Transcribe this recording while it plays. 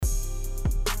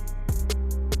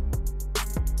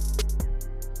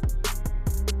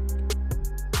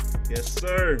Yes,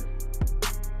 sir.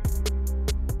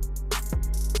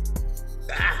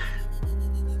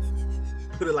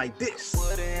 Put it like this.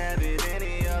 Wouldn't have it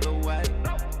any other way.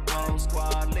 Home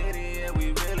squad lit it,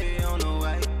 we really on the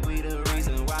way. We the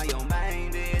reason why your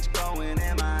main bitch going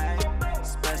MIA.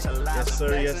 Specialized Yes,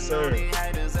 sir. Yes, sir. on the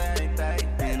haters every day.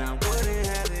 And I wouldn't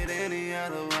have it any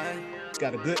other way.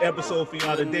 Got a good episode for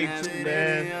y'all today too,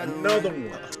 man. Another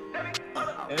one.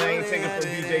 And I ain't taking from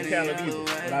DJ Khaled either.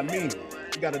 But I mean,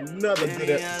 we got another good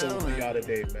episode for y'all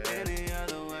today, man.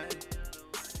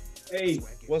 Hey,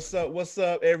 what's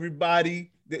up,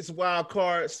 everybody? This Wild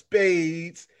Card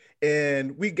Spades,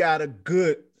 and we got a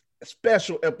good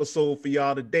special episode for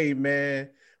y'all today, man.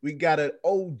 We got an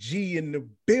OG in the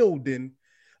building.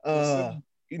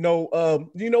 You know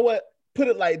what? Put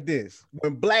it like this: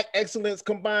 when Black excellence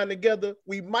combine together,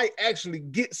 we might actually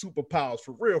get superpowers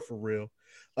for real.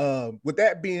 With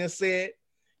that being said,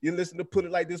 you listen to Put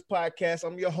It Like This podcast.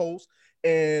 I'm your host,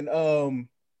 and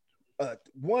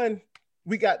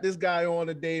we got this guy on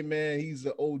today, man. He's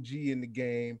an OG in the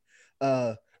game.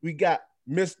 We got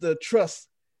Mr. Trust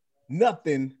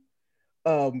Nothing,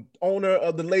 owner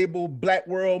of the label Black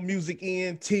World Music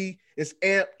ENT. It's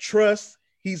Amp Trust.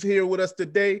 He's here with us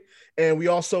today. And we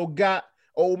also got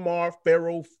Omar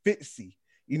Pharaoh Fitzy,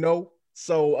 you know.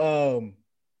 So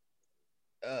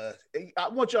I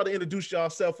want y'all to introduce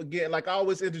yourself again. Like I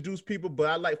always introduce people, but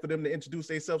I like for them to introduce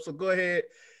themselves. So go ahead,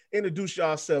 introduce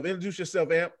yourself. Introduce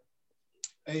yourself, Amp.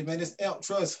 Hey man, it's Amp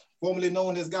Trust, formerly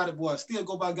known as Got It Boy. Still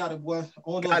go by Got It Boy.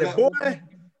 Got It Boy.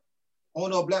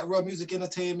 Owner of Black World Music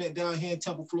Entertainment down here in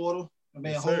Temple, Florida. I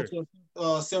mean, Yes, home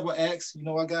to several acts. You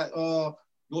know, I got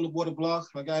Yola Boy the Block.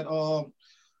 I got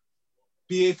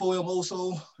BA4M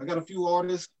also. I got a few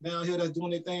artists down here that's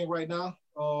doing their thing right now.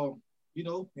 You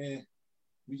know, and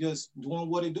we just doing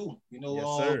what they do. You know,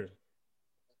 yes, sir.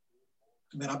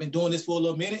 Man, I've been doing this for a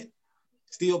little minute.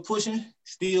 Still pushing,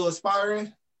 still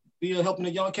aspiring, still helping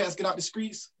the young cats get out the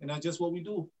streets, and that's just what we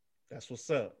do. That's what's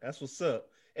up. That's what's up.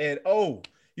 And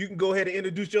you can go ahead and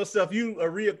introduce yourself. You a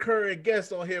reoccurring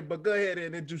guest on here, but go ahead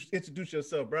and introduce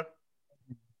yourself, bro.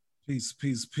 Peace.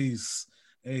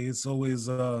 Hey, it's always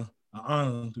an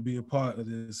honor to be a part of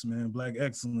this, man. Black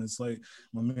excellence, like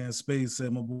my man Space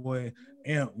said, my boy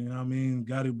Amp, you know what I mean?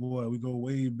 Got It Boy. We go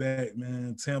way back,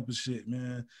 man. Tampa shit,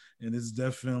 man. And it's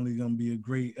definitely gonna be a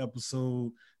great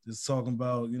episode. Just talking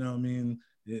about, you know what I mean,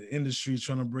 the industry,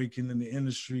 trying to break into the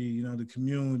industry, you know, the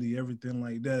community, everything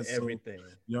like that. Everything. So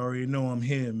you already know I'm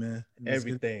here, man.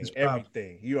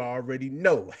 Everything. You already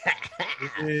know.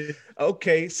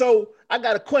 Okay, so I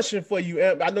got a question for you.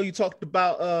 I know you talked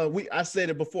about I said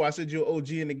it before. I said you're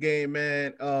OG in the game,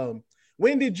 man.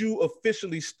 When did you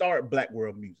officially start Black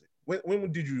World Music?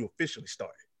 When did you officially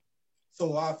start it?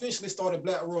 So I officially started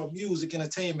Black World Music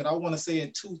Entertainment, I want to say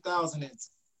in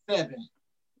 2007.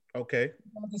 Okay.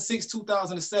 2006,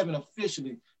 2007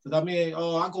 officially. Because I mean,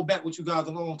 I go back with you guys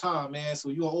a long time, man. So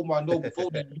you all Omar know before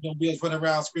that, you know, we was running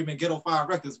around screaming Ghetto 5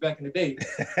 Records back in the day.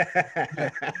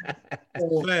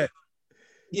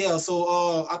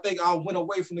 So I think I went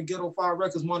away from the Ghetto 5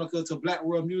 Records moniker to Black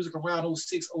World Music around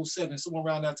 06, 07, somewhere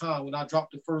around that time when I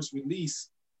dropped the first release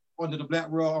under the Black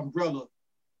World umbrella.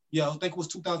 Yeah, I think it was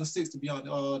 2006 to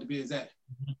be exact.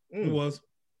 It was.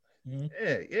 Mm-hmm.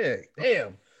 Yeah.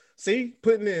 Damn. See,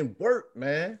 putting in work,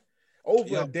 man.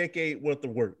 Over a decade worth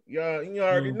of work. You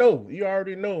already know. You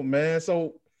already know, man.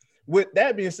 So with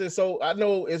that being said, so I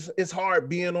know it's hard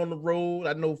being on the road.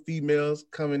 I know females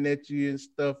coming at you and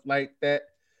stuff like that.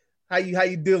 How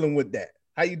you dealing with that?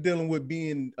 How you dealing with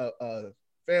being a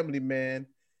family man?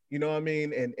 You know what I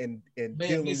mean? And man,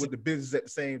 dealing with the business at the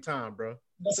same time, bro.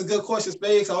 That's a good question,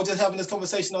 Spades. I was just having this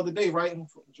conversation the other day, right? I'm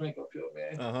putting a drink up here,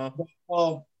 man.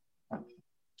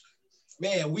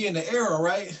 Man, we in the era,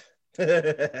 right? we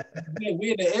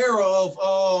in the era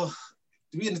of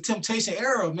we in the temptation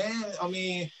era, man. I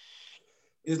mean,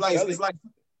 it's like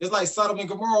Sodom and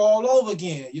Gomorrah all over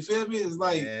again. You feel me? It's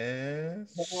like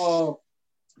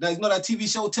like, you know that TV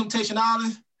show Temptation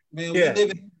Island? Man,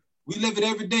 we live it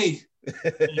every day.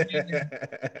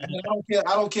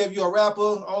 I don't care if you're a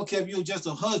rapper, I don't care if you're just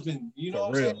a husband, you know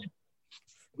what I'm saying?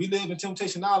 We live in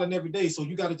Temptation Island every day, so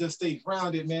you got to just stay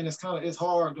grounded, man. It's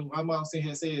hard. I'm not saying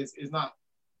here say it's not.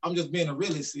 I'm just being a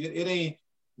realist. It ain't.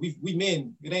 We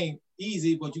men. It ain't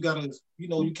easy, but you gotta. You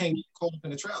know, you can't get caught up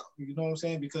in the trap. You know what I'm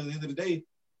saying? Because at the end of the day,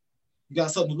 you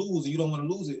got something to lose, and you don't want to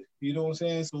lose it. You know what I'm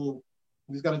saying? So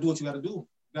you just gotta do what you gotta do.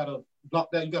 You gotta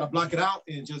block that. You gotta block it out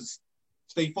and just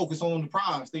stay focused on the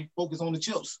prize. Stay focused on the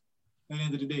chips. At the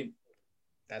end of the day.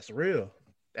 That's real.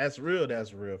 For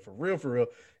real.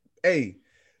 Hey.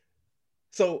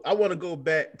 So I want to go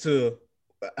back to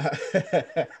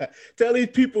Tell these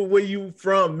people where you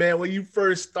from, man, where you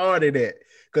first started at.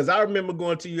 Because I remember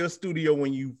going to your studio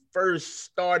when you first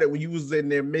started, when you was in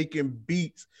there making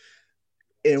beats.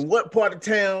 In what part of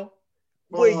town?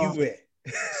 Where you at?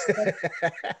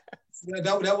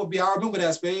 That would be. I remember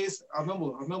that space. I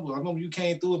remember you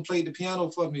came through and played the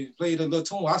piano for me, played a little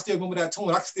tune. I still remember that tune.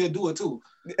 I can still do it too.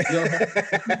 You know,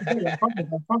 I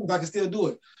promise I can still do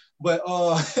it. But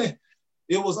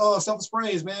it was Sulphur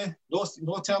Springs, man.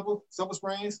 North Temple, Sulphur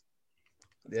Springs.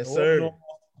 Yes, sir. I'll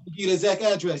give you the exact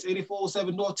address,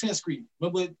 8407 North 10th Street.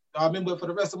 I remember it for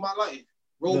the rest of my life.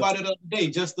 Rolled by it the other day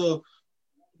just to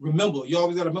remember. You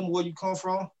always got to remember where you come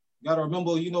from. You got to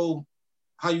remember, you know,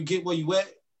 how you get where you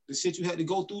at, the shit you had to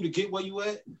go through to get where you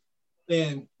at.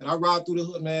 And I ride through the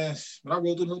hood, man. When I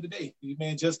rode through the hood today,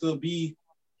 man, just to be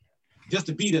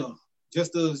there,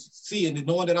 just to see it, and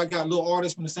knowing that I got little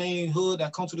artists from the same hood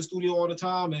that come to the studio all the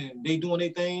time and they doing their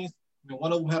things. You know,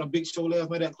 one of them had a big show last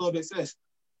night at Club XS.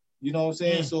 You know what I'm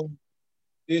saying? So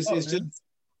it's just,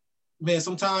 man,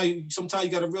 sometimes you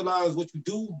got to realize what you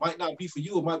do might not be for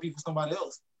you, it might be for somebody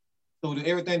else. So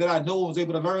everything that I know, I was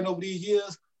able to learn over these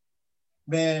years,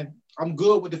 man, I'm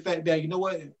good with the fact that, you know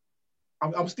what,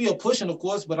 I'm still pushing, of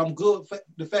course, but I'm good with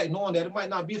the fact knowing that it might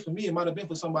not be for me, it might have been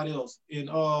for somebody else.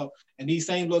 And these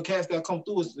same little cats that come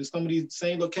through is some of these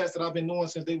same little cats that I've been knowing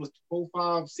since they was 4,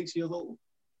 5, 6 years old.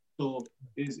 So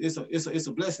it's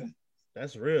a blessing.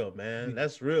 That's real, man.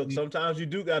 That's real. Sometimes you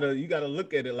gotta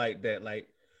look at it like that. Like,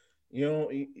 you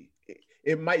know,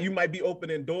 you might be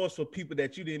opening doors for people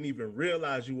that you didn't even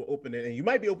realize you were opening, and you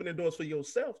might be opening doors for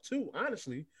yourself too,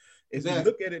 honestly, if you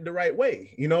look at it the right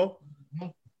way, you know. Mm-hmm.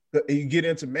 You get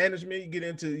into management,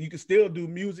 you can still do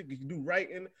music, you can do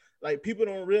writing. Like, people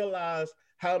don't realize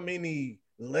how many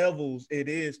levels it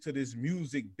is to this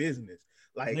music business.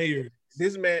 Like,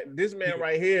 this man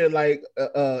right here, like,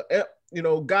 you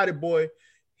know, Gotti Boy,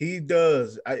 you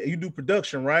do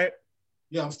production, right?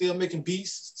 Yeah, I'm still making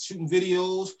beats, shooting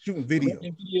videos,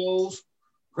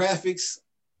 graphics,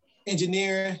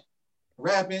 engineering,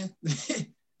 rapping,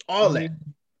 all that.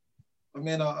 I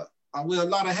mean, I wear a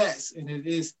lot of hats, and it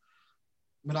is.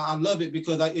 I mean, I love it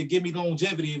because it gives me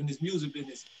longevity in this music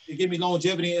business. It gives me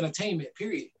longevity in entertainment,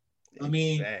 period. I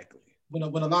mean, exactly. When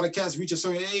a lot of cats reach a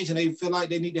certain age and they feel like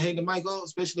they need to hang the mic up,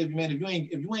 especially if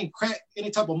you ain't cracked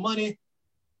any type of money,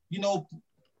 you know,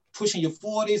 pushing your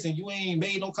 40s and you ain't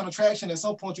made no kind of traction, at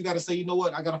some point you got to say, you know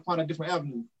what, I got to find a different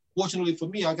avenue. Fortunately for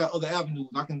me, I got other avenues.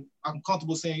 I'm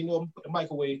comfortable saying, you know, I'm put the mic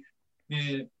away,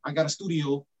 and I got a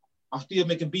studio. I'm still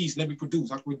making beats. Let me produce.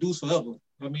 I can produce forever.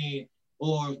 I mean,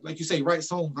 or like you say, write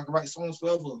songs. I can write songs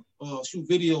forever. Shoot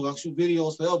videos. I can shoot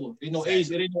videos forever. There ain't no age.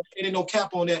 There ain't no cap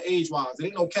on that age-wise. There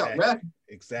ain't no cap rapping.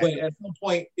 Exactly. But at some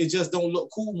point, it just don't look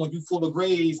cool when you full of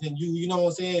grades and you know what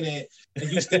I'm saying,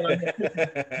 and you still like trying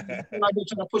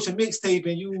to push a mixtape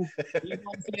and you know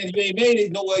what I'm saying, you ain't made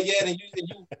it nowhere yet, and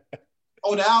you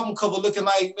on the album cover looking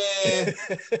like, man,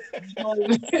 you know,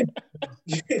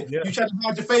 you try to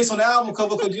hide your face on the album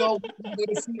cover because you don't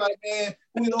see like, man,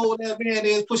 who the old that man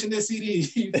is pushing this CD.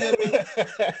 You feel me?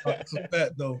 That's a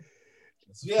fact, though.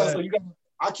 So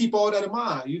I keep all that in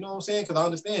mind, you know what I'm saying? Because I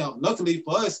understand. Luckily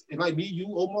for us, and like me, you,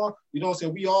 Omar, you know what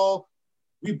I'm saying,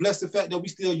 we bless the fact that we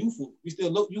still youthful. We still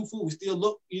look youthful. We still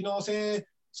look, you know what I'm saying?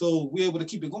 So we're able to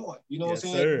keep it going. You know what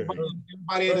I'm saying?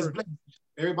 Everybody in is blessed.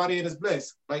 Everybody in is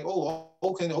blessed. Like, O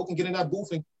can get in that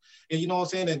booth and you know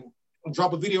what I'm saying, and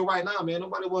drop a video right now, man.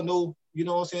 Nobody will know, you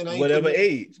know what I'm saying? Whatever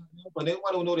age. But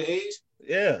nobody will know the age.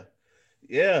 Yeah.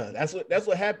 Yeah. That's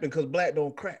what happened because Black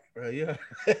don't crack, bro. Yeah.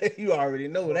 You already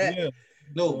know that. Yeah.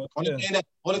 No,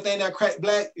 only thing that crack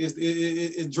Black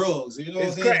is drugs. You know what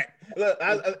I'm saying? Crack. Look,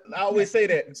 I always say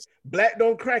that Black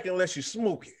don't crack unless you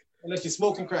smoke it. Unless you're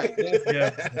smoking crack.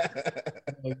 Yeah.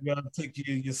 You gotta take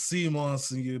your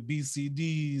CMOS and your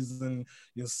BCDs and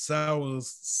your sour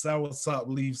sop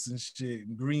leaves and shit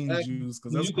and green juice,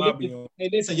 because that's probably on. Hey,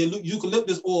 listen, your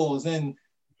eucalyptus oils and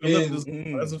that's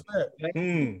a fact. You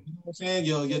know what I'm saying?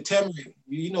 Your turmeric,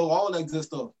 you know, all that good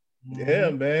stuff.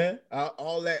 Yeah, man.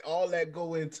 All that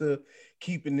go into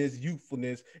keeping this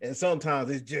youthfulness, and sometimes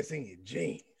it's just in your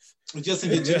genes. It's just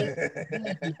in your genes.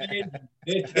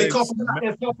 It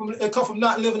come from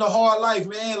not living a hard life,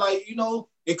 man. Like, you know,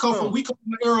 we come from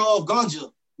the era of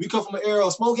ganja. We come from the era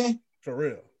of smoking. For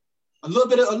real. A little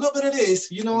bit of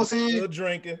this, you know what I'm saying? Still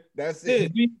drinking. That's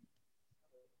it.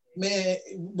 Man,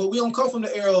 but we don't come from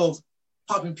the era of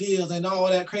popping pills and all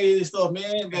that crazy stuff,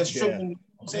 man. That's stripping, you know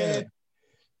what I'm saying?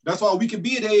 That's why we can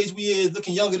be at the age we is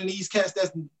looking younger than these cats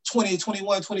that's 20,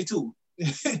 21, 22.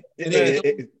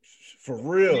 For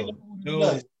real.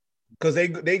 Cause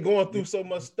they going through so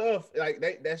much stuff. Like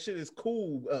that shit is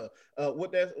cool.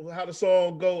 How the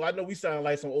song go? I know we sound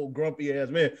like some old grumpy ass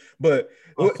man, but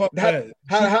how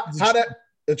that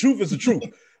the truth is the truth.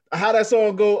 How that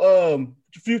song go?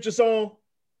 Future song.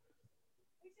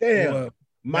 Damn,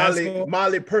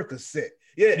 Molly Percocet.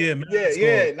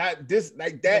 Yeah. Like this,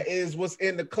 like that is what's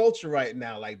in the culture right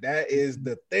now. Like that is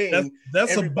the thing.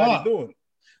 That's everybody a bop. doing.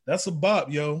 That's a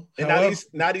bop, yo. And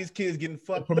now these kids getting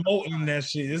fucked promoting up. That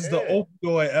shit. This is the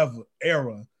opioid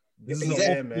era. This is the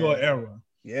opioid era.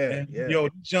 Yeah. Yo,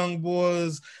 these young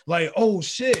boys, like, oh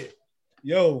shit.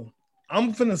 Yo,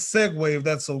 I'm finna segue if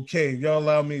that's okay. Y'all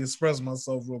allow me to express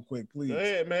myself real quick, please. Go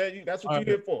ahead, man. That's what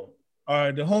you're here for. All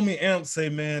right, the homie Amp say,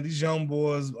 man, these young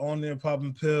boys on there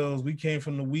popping pills. We came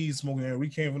from the weed smoking area. We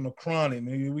came from the chronic,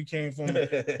 nigga. We came from that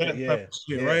type of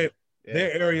shit, right? Yeah.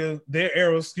 Their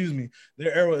era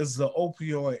is the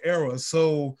opioid era.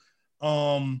 So,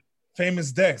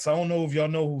 Famous Dex. I don't know if y'all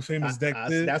know who Famous Dex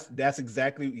is. That's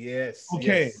exactly yes.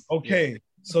 Okay. Yes.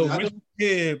 So Rich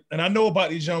Kid, and I know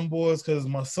about these young boys because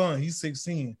my son, he's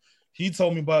 16. He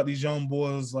told me about these young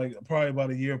boys like probably about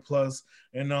a year plus.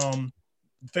 And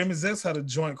Famous Dex had a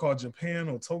joint called Japan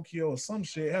or Tokyo or some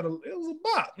shit. It was a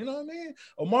bop, you know what I mean?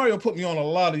 Mario put me on a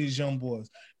lot of these young boys.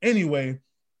 Anyway,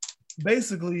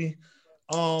 basically,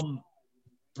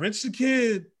 Rich the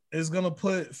Kid is gonna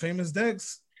put Famous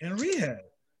Dex in rehab,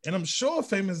 and I'm sure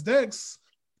Famous Dex,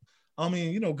 I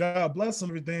mean, you know, God bless him,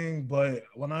 everything, but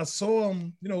when I saw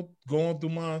him, you know, going through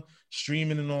my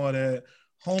streaming and all that,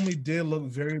 homie did look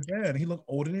very bad. He looked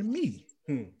older than me.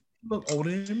 He looked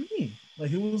older than me. Like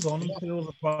he was on the pills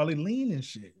and probably lean and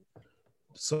shit.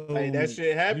 So that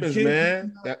shit happens,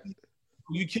 man.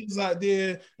 You kids out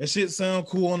there, that shit sound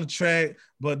cool on the track,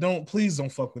 but please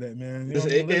don't fuck with that, man. You know,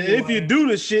 and if you do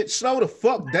the shit, slow the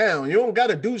fuck down. You don't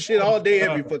gotta do shit all day,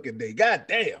 every fucking day. God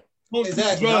damn.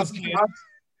 Exactly.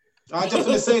 I just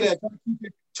want to say that.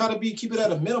 Try to keep it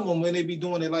at a minimum when they be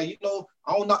doing it. Like, you know,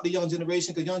 I don't knock the young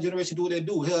generation because young generation do what they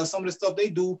do. Hell, some of the stuff they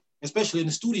do, especially in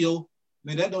the studio,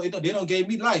 man, they don't give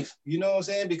me life. You know what I'm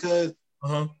saying? Because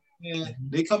man,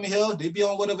 they come in here, they be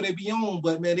on whatever they be on,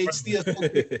 but man, they still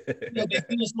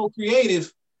so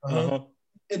creative. And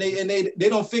they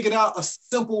don't figure out a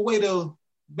simple way to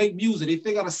make music. They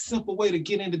figure out a simple way to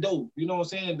get in the door. You know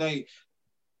what I'm saying? They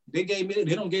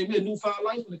don't give me a newfound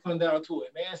life when it comes down to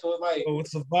it, man. So it's like,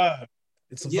 it's a vibe.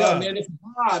 It's a vibe. Yeah, man, it's a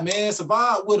vibe, man. It's a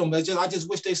vibe with them. I just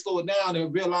wish they slow it down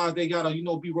and realize they gotta, you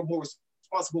know, be more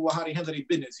responsible with how they handle their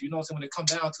business. You know what I'm saying? When it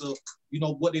comes down to, you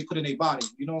know, what they put in their body.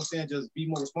 You know what I'm saying? Just be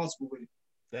more responsible with it.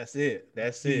 That's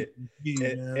it.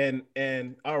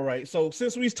 And all right. So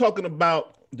since we was talking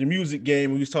about the music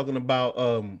game, we was talking about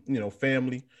you know,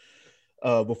 family.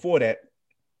 Before that,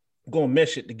 gonna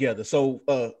mesh it together. So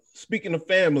speaking of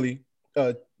family,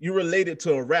 you related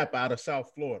to a rapper out of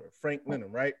South Florida, Frank Lennon,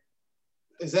 right?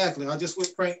 Exactly. I just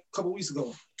with Frank a couple weeks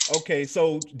ago. Okay,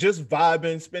 so just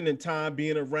vibing, spending time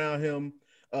being around him.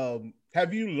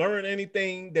 Have you learned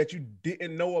anything that you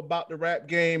didn't know about the rap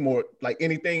game, or like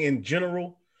anything in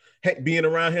general? Being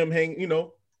around him, you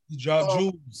know, he dropped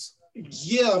jewels.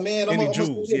 Yeah, man. Any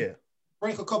jewels? Yeah.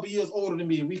 Frank a couple years older than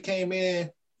me. We came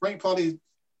in. Frank probably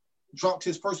dropped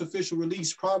his first official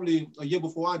release probably a year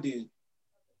before I did.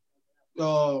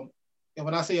 And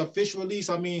when I say official release,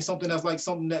 I mean something that's like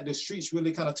something that the streets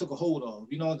really kind of took a hold of.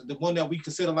 You know, the one that we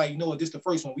consider like, you know, this the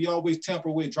first one. We always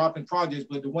tamper with dropping projects,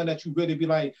 but the one that you really be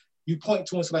like, you point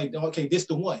to, it's like, okay, this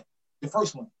the one, the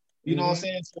first one. You know what I'm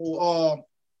saying? So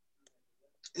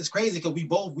it's crazy because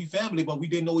we family, but we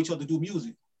didn't know each other do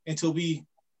music until we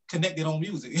connected on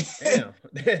music. Damn,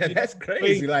 that's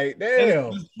crazy. Like,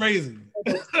 damn, that's crazy.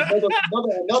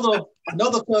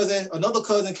 Another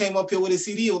cousin came up here with his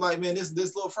CD. Was like, man, this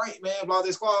little Frank, man, blah,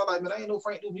 this squad. Like, man, I ain't know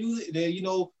Frank do music. And then, you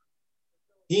know,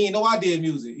 he ain't know I did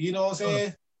music. You know what I'm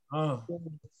saying?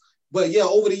 But yeah,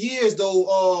 over the years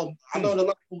though, I learned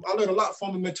a lot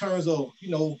from him in terms of, you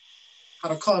know, how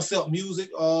to concept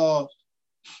music.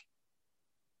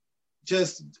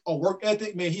 Just a work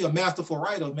ethic, man. He a masterful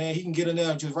writer, man. He can get in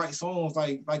there and just write songs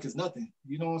like it's nothing.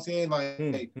 You know what I'm saying? Like,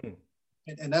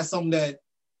 and that's something that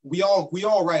we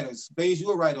all writers. Baze,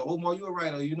 you a writer. Omar, you a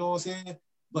writer. You know what I'm saying?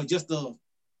 But just the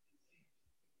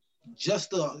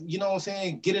you know what I'm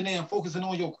saying, getting there and focusing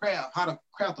on your craft, how to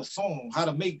craft a song, how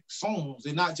to make songs,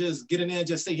 and not just get in there and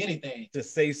just say anything.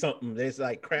 Just say something. It's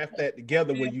like craft that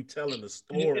together when you telling a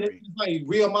story. And it's like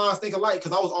real minds think alike,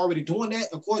 because I was already doing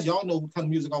that. Of course, y'all know what kind of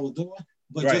music I was doing,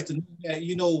 but just to know that,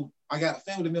 you know, I got a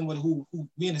family member who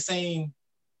we got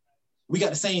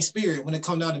the same spirit when it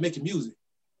comes down to making music.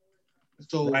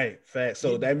 So fact.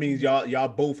 So that means y'all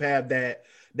both have that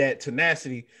that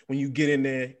tenacity when you get in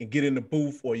there and get in the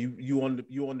booth, or you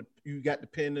got the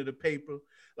pen to the paper.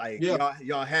 Like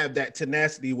y'all have that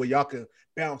tenacity where y'all can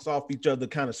bounce off each other,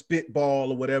 kind of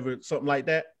spitball or whatever, something like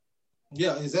that.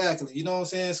 Yeah, exactly. You know what I'm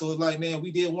saying? So it's like, man,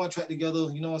 we did one track together,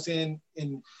 you know what I'm saying?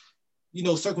 And, you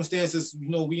know, circumstances, you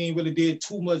know, we ain't really did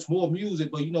too much more music,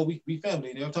 but, you know, we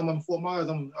family. And every time I'm in Fort Myers,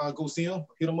 I go see him,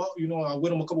 hit him up. You know, I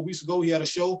with him a couple weeks ago. He had a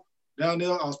show down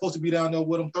there. I was supposed to be down there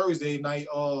with him Thursday night,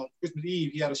 Christmas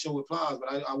Eve. He had a show with Plies,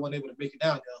 but I wasn't able to make it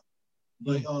down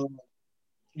there. But,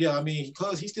 yeah, I mean,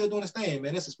 because he's still doing his thing,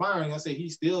 man. It's inspiring. I say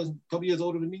he's still a couple years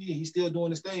older than me. He's still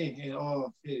doing his thing.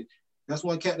 And, that's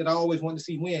one cat that I always wanted to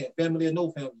see win, family or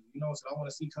no family. You know, so I want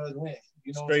to see Cuz win.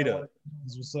 You know, straight up.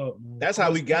 That's what's up, man. That's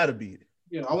how we gotta be.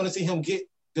 Yeah, I want to see him get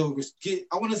the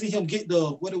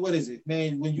what is it,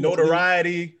 man? When you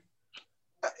notoriety.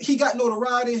 He got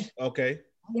notoriety. Okay.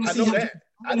 I want to see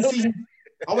him.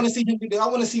 I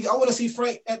want to see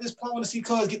Frank at this point. I want to see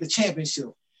Cuz get the championship.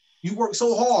 You work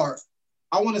so hard.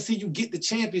 I want to see you get the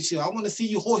championship. I want to see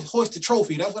you hoist the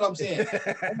trophy. That's what I'm saying. I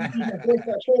want to see you hoist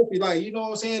that trophy, like, you know what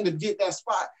I'm saying, to get that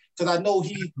spot. Because I know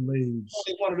he's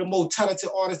one of the most talented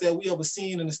artists that we ever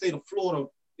seen in the state of Florida,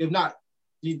 if not,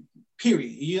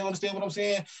 period. You understand what I'm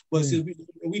saying? But since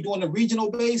we doing the regional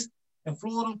base in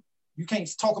Florida, you can't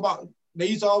talk about, they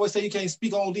used to always say you can't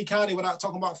speak on Lee County without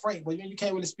talking about Frank, but you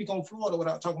can't really speak on Florida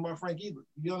without talking about Frank either.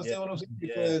 You understand what I'm saying?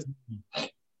 Because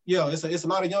it's a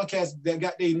lot of young cats that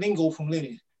got their lingo from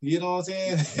Lenny. You know what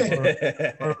I'm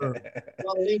saying? A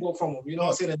lot of lingo from them. You know what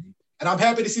I'm saying? And I'm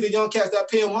happy to see the young cats that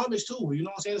pay him homage too. You know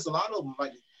what I'm saying? There's a lot of them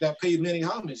like that paid Lenny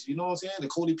homage. You know what I'm saying? The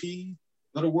Cody P,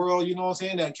 Little World. You know what I'm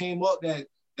saying? That came up that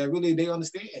really they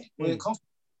understand where it comes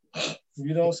from.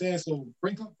 You know what I'm saying? So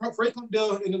Frank up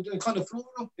there in the kind of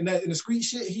Florida in the street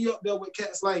shit. He up there with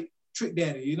cats like Trick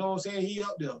Daddy. You know what I'm saying? He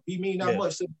up there. He mean not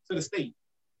much to the state.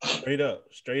 Straight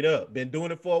up. Been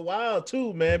doing it for a while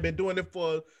too, man. Been doing it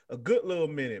for a good little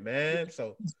minute, man.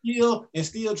 So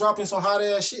still dropping some hot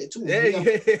ass shit too.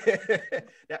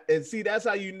 Yeah. And see, that's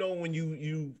how you know when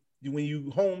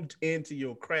you homed into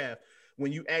your craft,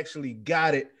 when you actually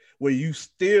got it, where you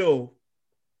still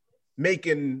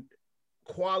making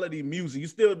quality music, you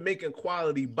still making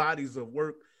quality bodies of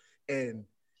work and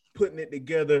putting it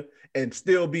together and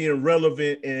still being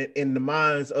relevant in the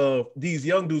minds of these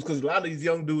young dudes, because a lot of these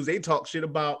young dudes, they talk shit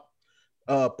about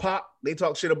Pop, they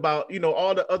talk shit about, you know,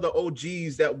 all the other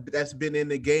OGs that's been in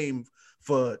the game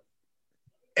for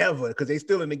ever, because they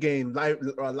still in the game,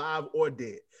 alive or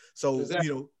dead. So exactly.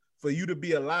 You know, for you to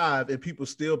be alive and people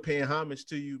still paying homage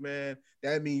to you, man,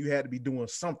 that means you had to be doing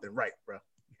something right, bro.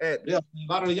 Yeah, a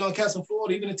lot of the young cats in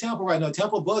Florida, even in Tampa right now.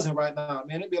 Tampa buzzing right now,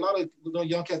 man. There'd be a lot of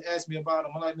young cats ask me about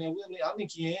them. I'm like, man, I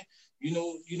think you in. You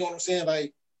know what I'm saying? Like,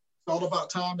 it's all about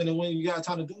time and then when you got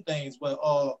time to do things. But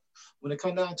when it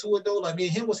come down to it though, like me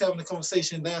and him was having a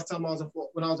conversation last time when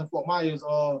I was in Fort Myers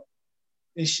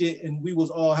and shit, and we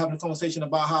was having a conversation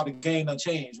about how the game done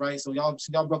changed, right? So y'all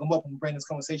brought them up and bring this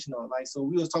conversation up. Like, so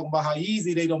we was talking about how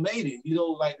easy they done made it. You know,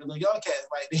 like the young cats,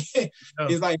 like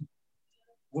it's like.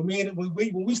 When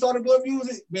we started doing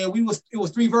music, man, it was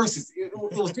 3 verses. It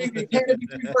had to be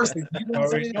 3 verses. You know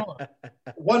what I'm saying?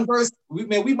 One verse,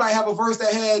 we might have a verse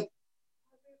that had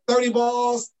 30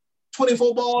 balls,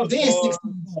 24 balls, then 16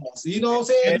 balls. You know what I'm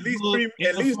saying?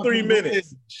 At least 3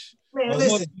 minutes. Man,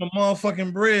 listen, the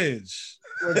motherfucking bridge.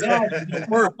 Exactly.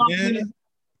 Work, man.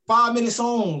 5-minute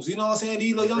songs. You know what I'm saying?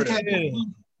 These little young cats,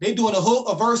 they doing a hook,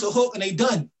 a verse, a hook, and they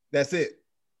done. That's it.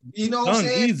 You know what I'm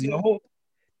saying? Easy.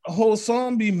 A whole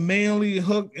song be mainly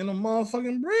hooked in a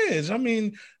motherfucking bridge. I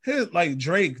mean, like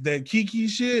Drake, that Kiki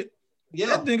shit.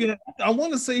 Yeah. I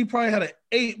want to say he probably had an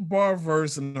 8-bar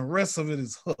verse and the rest of it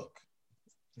is hook.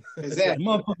 Exactly.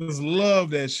 Motherfuckers love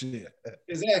that shit.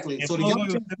 Exactly. And so the young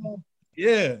cats,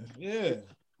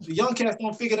 the young cats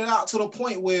don't figure it out to the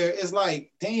point where it's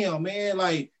like, damn, man,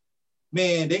 like,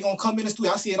 man, they gonna come in the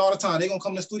studio. I see it all the time. They gonna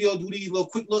come in the studio, do these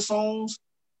quick little songs.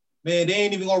 Man, they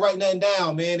ain't even gonna write nothing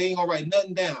down, man. They ain't gonna write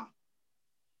nothing down.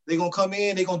 They gonna come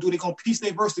in, they gonna piece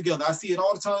their verse together. I see it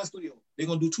all the time in the studio. They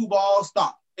gonna do 2 balls,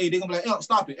 stop. Hey, they gonna be like, Amp,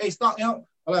 stop it. Hey, stop, Amp.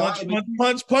 Like,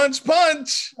 punch.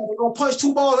 They gonna punch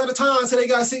 2 balls at a time so they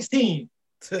got 16.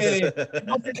 And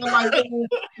I'm sitting there like,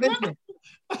 listen.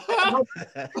 I'm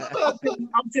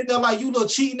sitting there like, you little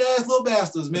cheating ass little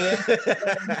bastards, man.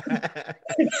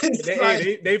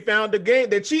 they found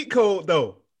the cheat code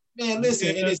though. Man, listen,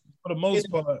 and it's, for the most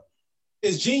part.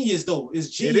 It's genius though. It's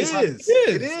genius.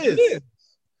 It is.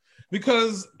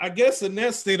 Because I guess in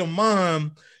that state of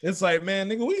mind, it's like, man,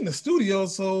 nigga, we in the studio,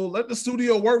 so let the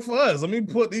studio work for us. Let me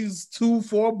put these 2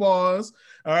 4 bars,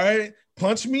 all right?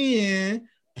 Punch me in,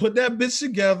 put that bitch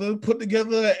together, put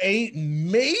together an 8,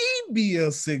 maybe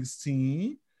a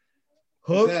 16.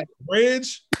 Hook, Exactly.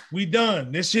 bridge, we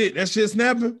done. That shit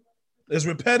snapping. It's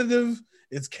repetitive.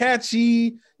 It's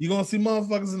catchy. You're gonna see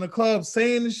motherfuckers in the club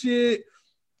saying the shit.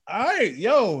 All right,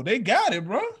 yo, they got it,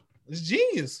 bro. It's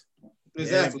genius.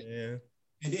 Exactly. Yeah,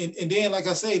 and then, like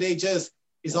I say, they just,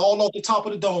 it's all off the top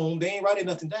of the dome. They ain't writing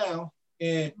nothing down.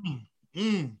 And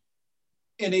and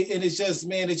it's just,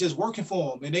 man, it's just working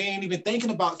for them. And they ain't even thinking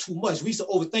about too much. We used to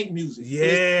overthink music.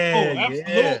 Yeah,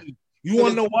 absolutely. You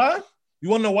want to know why? You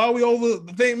want to know why we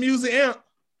overthink music, Amp?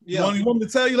 Yeah. You want me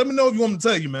to tell you? Let me know if you want me to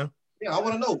tell you, man. Yeah, I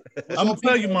want to know. I'm going to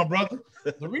tell you, my brother.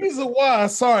 The reason why,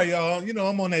 sorry, y'all, you know,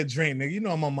 I'm on that drink, nigga. You know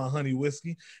I'm on my honey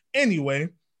whiskey. Anyway,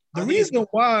 the reason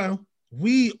why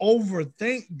we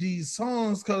overthink these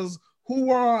songs, because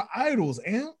who are our idols,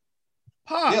 Amp?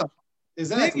 Pop. Yeah,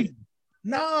 exactly. Biggie,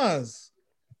 Nas.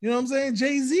 You know what I'm saying?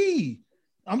 Jay-Z.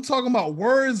 I'm talking about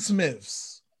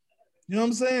wordsmiths. You know what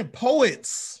I'm saying?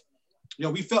 Poets. You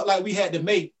know, we felt like we had to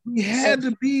make. We had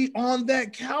to be on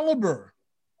that caliber.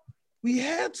 We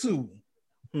had to.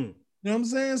 You know what I'm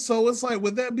saying? So it's like,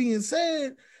 with that being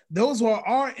said, those are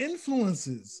our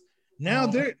influences. Now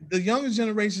the younger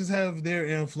generations have their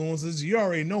influences. You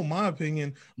already know my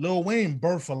opinion. Lil Wayne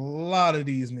birthed a lot of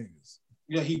these niggas.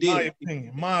 Yeah, he did.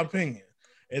 My opinion.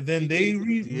 And then they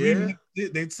remixed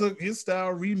it. They took his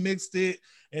style, remixed it,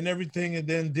 and everything, and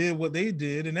then did what they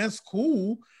did, and that's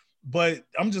cool. But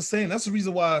I'm just saying that's the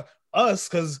reason why us,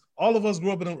 because all of us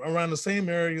grew up around the same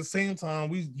area, same time.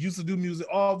 We used to do music.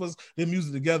 All of us did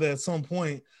music together at some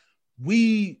point.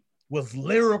 We was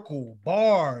lyrical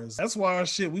bars. That's why our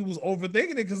shit, we was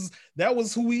overthinking it, because that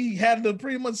was who we had to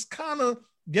pretty much kind of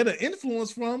get an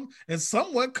influence from and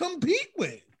somewhat compete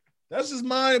with. That's just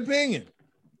my opinion.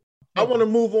 I want to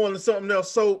move on to something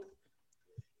else. So,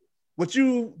 with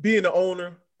you being the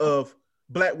owner of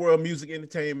Black World Music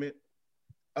Entertainment,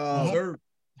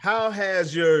 how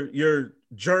has your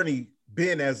journey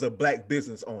been as a Black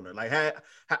business owner? Like, how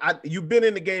you've been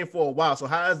in the game for a while, so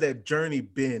how has that journey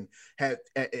been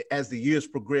as the years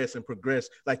progress?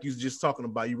 Like you was just talking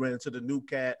about, you run into the new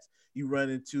cats, you run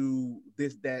into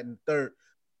this, that, and third.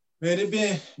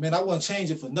 Man, I wouldn't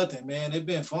change it for nothing, man. It's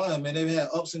been fun, man. They've had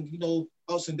ups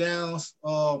and downs,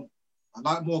 a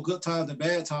lot more good times than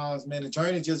bad times, man. The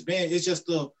journey just been, it's just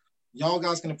y'all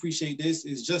guys can appreciate this.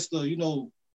 It's just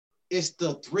it's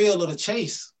the thrill of the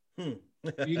chase. You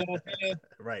know what I'm saying?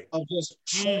 Right. Of just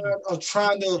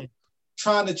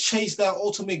trying to chase that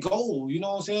ultimate goal. You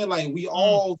know what I'm saying? Like we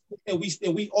all man,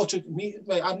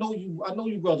 I know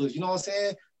you brothers, you know what I'm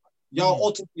saying?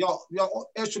 Y'all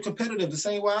extra competitive the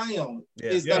same way I am.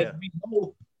 Like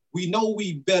we know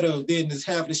we better than this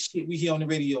half the shit we hear on the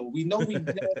radio. We know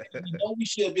we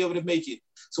should be able to make it.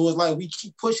 So it's like we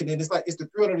keep pushing it. It's like it's the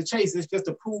thrill of the chase. It's just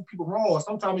to prove people wrong.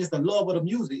 Sometimes it's the love of the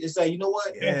music. It's like, you know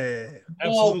what? Yeah,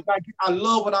 absolutely. Like, I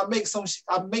love when I make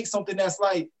something that's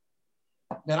like,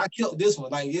 man, I killed this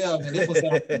one. Like, yeah, man, this was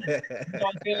like, you know what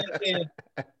I'm saying? And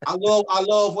I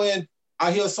love when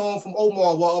I hear a song from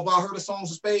Omar. Well, I heard a song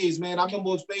from Spades, man. I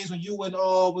remember Spades when you and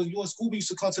Scooby used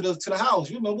to come to the house.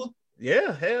 You remember?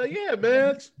 Yeah, hell yeah,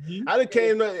 man. I done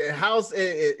came to a house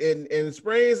in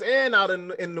Springs and out in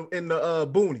the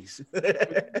boonies. You know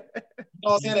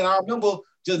what I'm saying? And I remember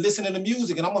just listening to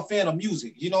music, and I'm a fan of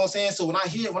music. You know what I'm saying? So when I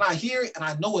hear it, and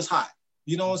I know it's hot.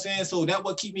 You know what I'm saying? So that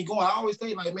what keep me going. I always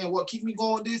say, like, man, what keep me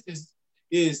going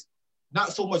is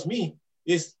not so much me.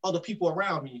 It's other people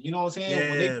around me. You know what I'm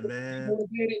saying? Yeah, man.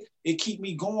 It keep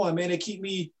me going, man. It keep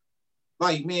me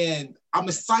like, man, I'm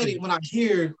excited when I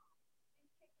hear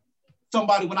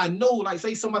somebody, when I know, like,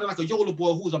 say somebody like a Yola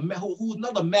boy who's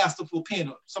another masterful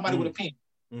penner, somebody with a pen.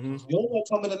 Yola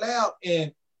come in the lab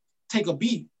and take a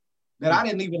beat that I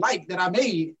didn't even like, that I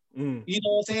made. You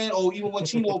know what I'm saying? Or even when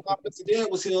Chino Dad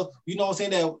was here, you know what I'm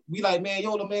saying, that we like, man,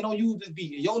 Yola, man, don't use this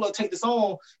beat. And Yola take the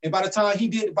song, and by the time he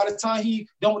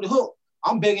done with the hook,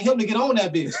 I'm begging him to get on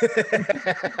that bitch.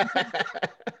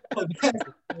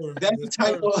 That's the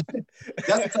type of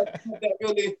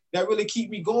that really keep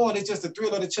me going. It's just the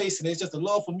thrill of the chase, and it's just the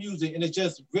love for music, and it's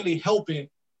just really helping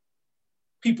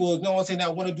people, you know what I'm saying,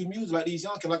 that want to do music like these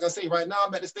young kids. Like I say, right now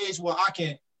I'm at the stage where I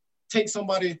can take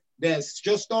somebody that's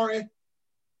just starting,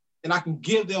 and I can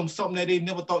give them something that they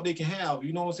never thought they can have.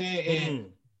 You know what I'm saying? And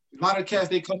a lot of cats,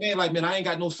 they come in like, man, I ain't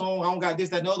got no song, I don't got this,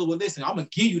 that, and the other. Well, listen, I'm gonna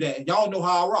give you that. And y'all know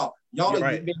how I rock. Y'all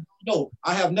know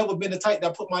I have never been the type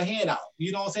that put my hand out.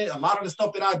 You know what I'm saying? A lot of the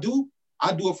stuff that I do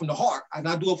it from the heart, and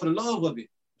I do it for the love of it.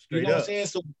 You know what I'm saying?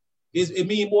 So it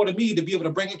means more to me to be able to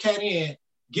bring a cat in,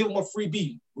 give him a free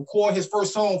beat, record his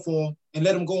first song for him, and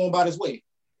let him go on about his way.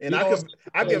 And I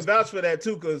can vouch for that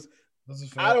too, because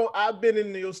I've been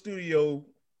in your studio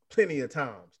plenty of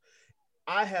times.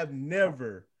 I have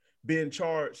never been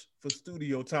charged for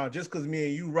studio time just because me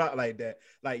and you rock like that.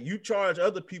 Like you charge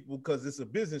other people because it's a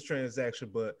business transaction,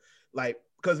 but like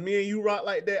because me and you rock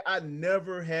like that, I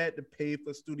never had to pay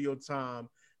for studio time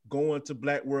going to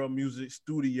Black World Music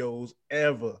Studios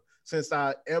ever since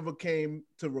I ever came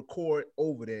to record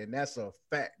over there. And that's a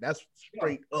fact. That's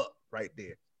straight up right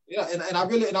there. Yeah, and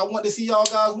I want to see y'all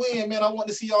guys win, man. I want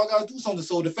to see y'all guys do something.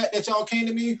 So the fact that y'all came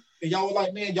to me and y'all were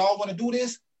like, man, y'all want to do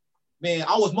this? Man,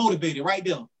 I was motivated right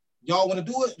there. Y'all want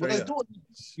to do it? Well, let's do it.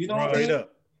 You know what I'm saying?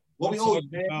 What we owe you,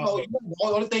 man? The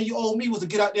only thing you owe me was to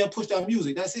get out there and push that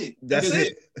music. That's it. That's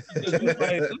it.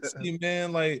 Like, let's see,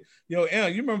 man. Like, yo,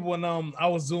 Aaron, you remember when I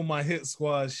was doing my Hit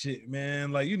Squad shit,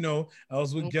 man? Like, you know, I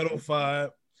was with Ghetto 5,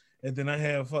 and then I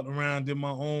had fucked around, did my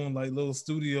own like little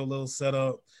studio, little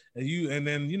setup, and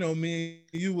then you know, me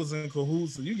and you was in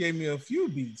cahoots, so you gave me a few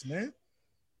beats, man.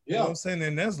 You know what I'm saying?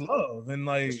 And that's love. And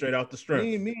like straight out the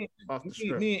strength. Me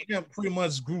and Amp pretty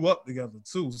much grew up together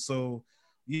too. So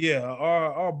yeah,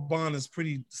 our bond is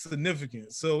pretty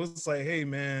significant. So it's like, hey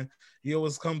man, he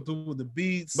always come through with the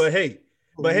beats. But hey,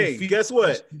 guess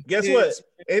what?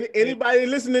 Anybody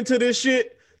listening to this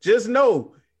shit, just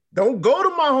know, don't go to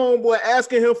my homeboy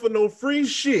asking him for no free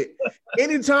shit.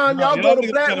 Anytime y'all go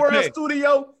to Black World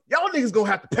Studio, y'all niggas gonna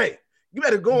have to pay. You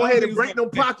better go ahead and break them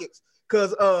pockets.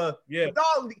 Cause dog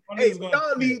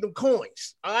need them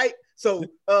coins. All right. So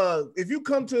if you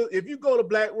go to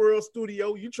Black World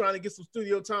Studio, you trying to get some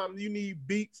studio time, you need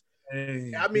beats.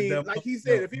 Hey, I mean, like he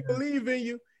said, if he believe in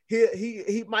you,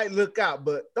 he might look out,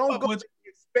 but don't go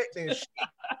expecting shit.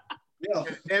 Yeah,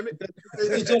 damn it.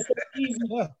 It's just so easy.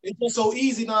 It's just so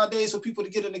easy nowadays for people to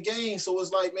get in the game. So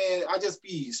it's like, man, I just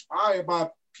be inspired by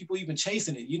people even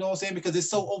chasing it. You know what I'm saying? Because it's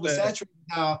so oversaturated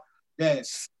now that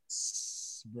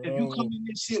if you come in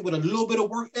this shit with a little bit of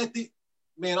work ethic,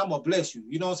 man, I'm gonna bless you.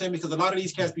 You know what I'm saying? Because a lot of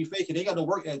these cats be faking. They got no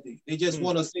work ethic. They just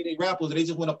want to say they rappers. And they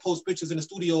just want to post pictures in the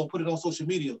studio and put it on social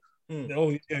media.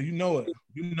 Oh yeah, you know it.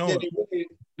 You know it.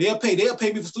 They'll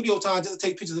pay me for studio time just to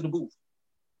take pictures in the booth.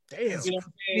 Damn. You know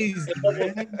what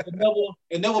I'm saying?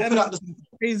 And never put out the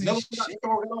story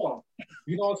at all.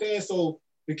 You know what I'm saying? So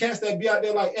the cats that be out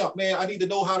there like, yeah, man, I need to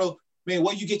know how to, man,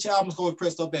 where you get your albums going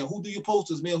pressed up at? Who do your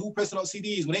posters, man? Who pressing up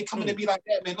CDs? When they come in and be like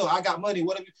that, man, look, I got money,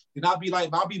 whatever. Then I'll be like,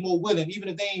 I'll be more willing, even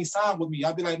if they ain't signed with me.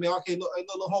 I'll be like, man, okay, look,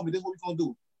 little homie, this is what we gonna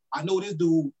do. I know this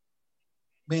dude,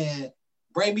 man,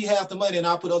 bring me half the money and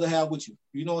I'll put the other half with you.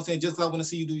 You know what I'm saying? Just because I want to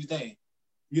see you do your thing.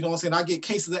 You know what I'm saying? I get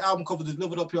cases of album covers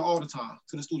delivered up here all the time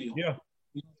to the studio. Yeah.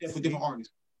 You know, for different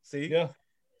artists.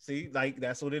 See, like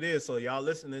that's what it is. So y'all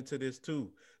listening to this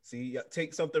too. See,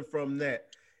 take something from that.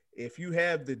 If you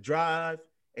have the drive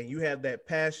and you have that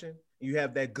passion, you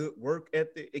have that good work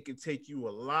ethic, it can take you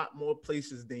a lot more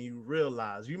places than you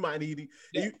realize. You might need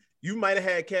you might have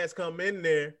had cats come in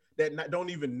there that don't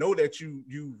even know that you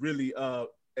really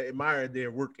admire their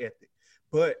work ethic,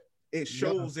 but it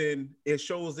shows in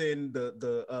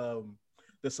the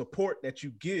support that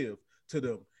you give to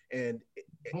them, and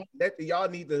that y'all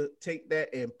need to take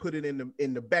that and put it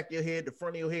in the back of your head, the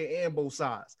front of your head, and both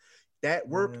sides. That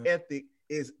work ethic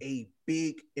is a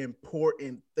big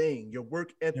important thing. Your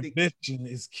work ethic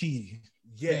is key.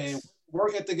 Yes, man,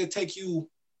 work ethic can take you.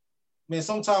 Man,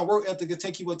 sometimes work ethic can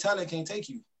take you where talent can't take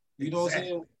you. You know what I'm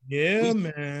saying? Yeah,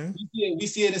 man. We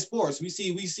see it in sports. We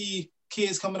see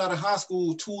kids coming out of high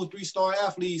school, 2 or 3 star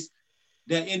athletes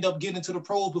that end up getting to the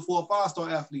pros before a 5-star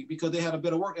athlete because they had a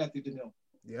better work ethic than them.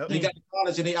 Yep. They got to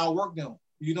college and they outwork them.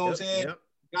 You know what I'm saying?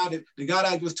 Yep. The guy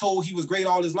that was told he was great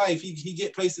all his life, he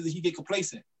get places and he get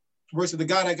complacent. Versus the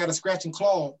guy that got to scratch and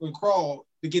claw and crawl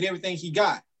to get everything he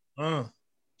got.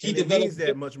 He develops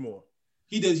that much more.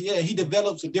 He does, yeah. He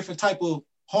develops a different type of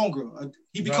hunger.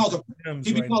 He becomes a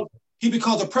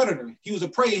predator. He was a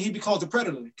prey and he becomes a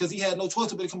predator because he had no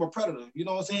choice but to become a predator. You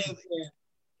know what I'm saying?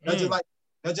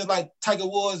 That's just like Tiger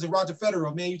Woods and Roger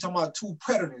Federer, man. You talking about 2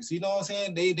 predators. You know what I'm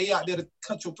saying? They out there to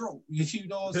cut your throat. You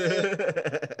know what I'm saying?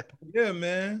 Yeah,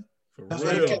 man. For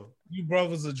real. You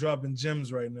brothers are dropping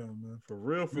gems right now, man. For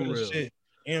real. Shit.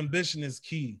 Ambition is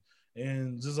key.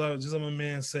 And just like my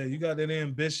man said, you got that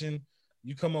ambition,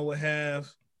 you come up with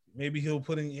half, maybe he'll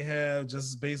put in your half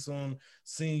just based on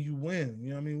seeing you win. You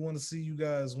know what I mean? We want to see you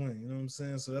guys win. You know what I'm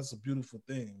saying? So that's a beautiful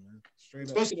thing, man.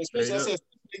 Especially I said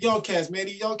the young cats, man.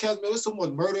 These young cats, man, there's so much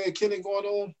murder and killing going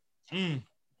on.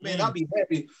 Man, I'll be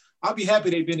happy. I'll be happy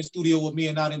they've been in the studio with me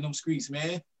and not in them streets,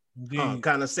 man.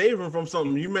 Kind of saving from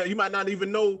something. You might not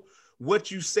even know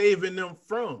what you saving them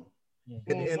from. At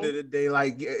the end of the day,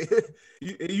 like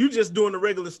you just doing the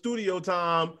regular studio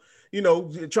time, you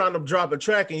know, trying to drop a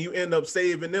track and you end up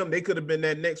saving them. They could have been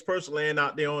that next person laying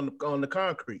out there on the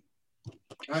concrete.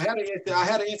 I had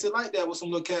an incident like that with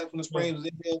some little cat from the Springs was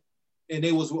in there, and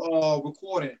they was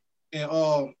recording,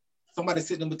 and somebody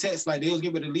sent them a text like they was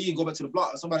getting ready to leave and go back to the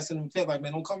block. Somebody sent them a text like,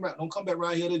 man, don't come back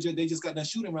around here. They just got that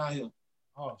shooting around here.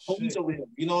 Oh, Police over here.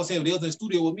 You know what I'm saying? They was in the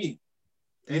studio with me.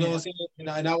 You know what I'm saying?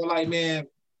 And I was like, man,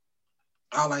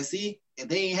 I was like, see,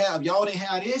 if y'all didn't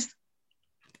have this,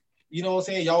 you know what I'm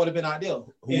saying? Y'all would have been out there.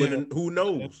 Who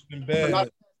knows? A lot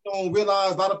of people don't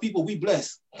realize, a lot of people, we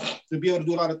blessed to be able to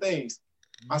do a lot of things.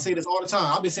 I say this all the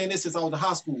time. I've been saying this since I was in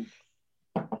high school.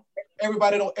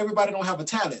 Everybody don't have a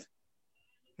talent.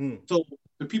 So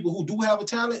the people who do have a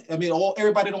talent, I mean,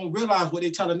 everybody don't realize what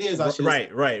their talent is.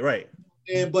 Right.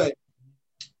 And but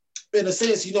in a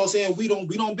sense, you know what I'm saying, we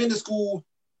don't been to school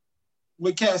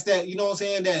with cats that, you know what I'm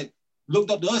saying, that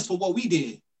looked up to us for what we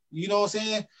did. You know what I'm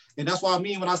saying? And that's what I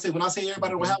mean when I say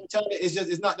everybody don't have a talent,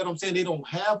 it's not that I'm saying they don't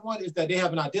have one, it's that they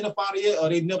haven't identified it yet, or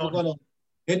they're never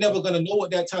gonna know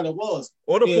what that talent was.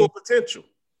 Or the full potential.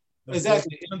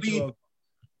 Exactly. We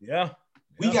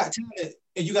got talent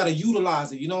and you gotta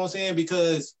utilize it, you know what I'm saying?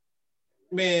 Because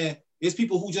man, it's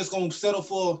people who just gonna settle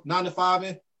for 9 to 5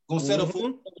 and gonna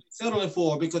settling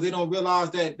for because they don't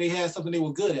realize that they had something they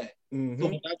were good at. So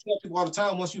I tell people all the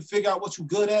time, once you figure out what you're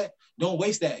good at, don't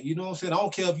waste that. You know what I'm saying? I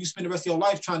don't care if you spend the rest of your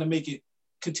life trying to make it,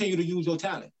 continue to use your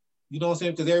talent. You know what I'm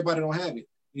saying? Because everybody don't have it.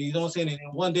 You know what I'm saying? And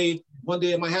one day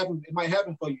it might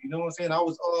happen for you. You know what I'm saying? I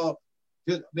was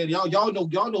man, y'all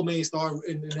know Main Star,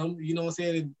 and you know what I'm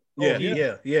saying?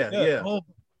 Yeah.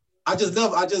 I just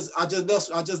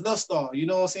left Star. You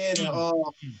know what I'm saying? And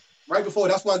right before,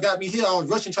 that's what got me here. I was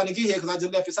rushing trying to get here because I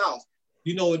just left his house.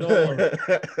 You know,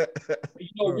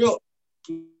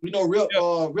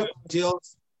 Rip jail.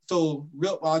 So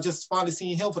Rip, I just finally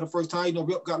seen him for the first time. You know,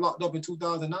 Rip got locked up in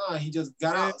 2009. He just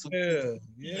got out. So,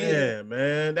 yeah,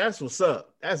 man, that's what's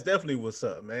up. That's definitely what's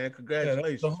up, man.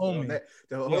 Congratulations,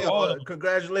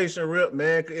 congratulations, Rip,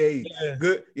 man. Hey,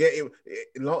 good. Yeah,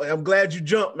 I'm glad you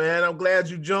jumped, man. I'm glad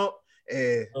you jumped,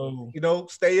 and you know,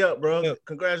 stay up, bro.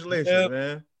 Congratulations,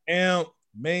 man. And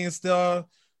Main Star.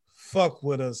 Fuck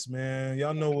with us, man.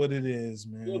 Y'all know what it is,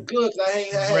 man. You're good. I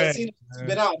hadn't seen him. It's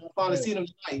been out. I finally seen him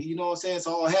tonight. You know what I'm saying?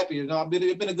 So I'm happy. You know,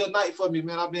 it's been a good night for me,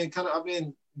 man. I've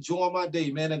been enjoying my day,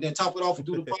 man. And then top it off and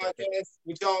do the podcast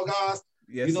with y'all guys.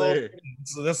 Yes, you know? Sir.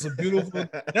 So that's a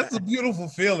beautiful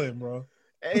feeling, bro.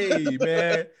 Hey,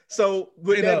 man. So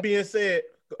with that being said,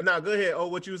 now go ahead. Oh,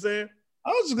 what you were saying? I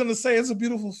was just gonna say it's a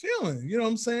beautiful feeling. You know what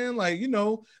I'm saying? Like, you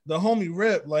know, the homie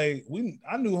Rep, like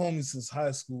I knew homie since high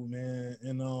school, man.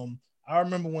 And I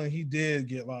remember when he did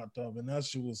get locked up, and that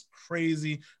shit was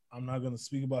crazy. I'm not gonna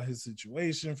speak about his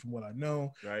situation from what I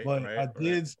know, but I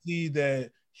did see that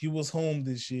he was home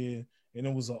this year, and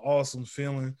it was an awesome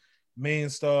feeling. Main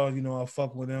Star, you know, I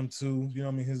fuck with him too. You know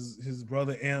what I mean? His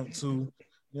brother Amp too.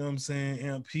 You know what I'm saying?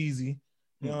 Amp Peasy.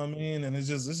 You know what I mean? And it's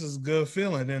just a good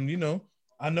feeling. And you know,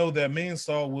 I know that Main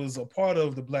Star was a part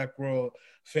of the Black World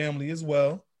family as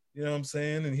well. You know what I'm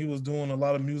saying? And he was doing a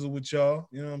lot of music with y'all.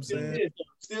 You know what I'm saying?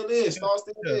 Still is. Star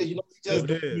still is. You know, just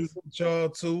doing music with y'all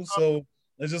too. So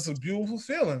it's just a beautiful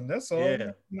feeling. That's all.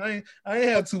 Yeah. I ain't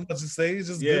have too much to say. It's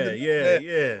just good.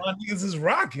 Yeah. My niggas is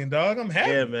rocking, dog. I'm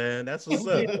happy. Yeah, man. That's what's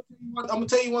up. I'm gonna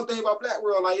tell you one thing about Black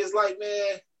World. Like, it's like,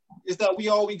 man, it's that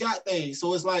we got things.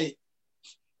 So it's like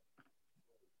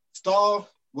Star,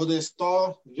 whether it's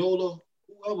Star, Yola,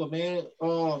 whoever, man.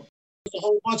 It's a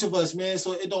whole bunch of us, man.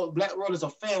 So Black World is a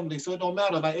family. So it don't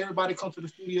matter. Like, everybody comes to the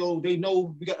studio. They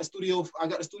know we got the studio. I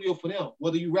got the studio for them,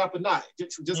 whether you rap or not.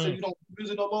 Just so you don't use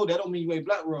it no more, that don't mean you ain't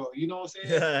Black World. You know what I'm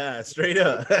saying? Yeah, straight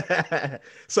up.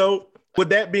 So with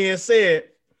that being said,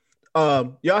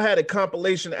 y'all had a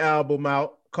compilation album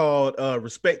out called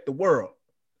Respect the World.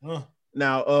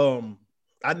 Now,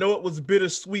 I know it was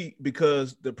bittersweet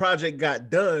because the project got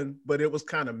done, but it was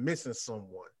kind of missing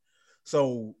someone.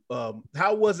 So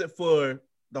how was it for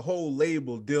the whole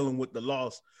label dealing with the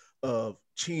loss of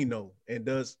Chino? And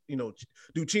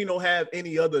do Chino have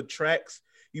any other tracks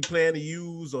you plan to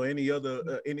use or any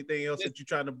other anything else that you're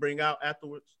trying to bring out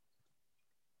afterwards?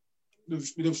 The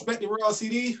Respect the World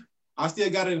CD, I still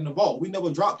got it in the vault. We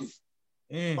never dropped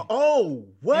it. Oh,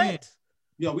 what?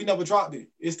 Yeah, we never dropped it.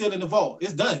 It's still in the vault.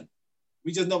 It's done.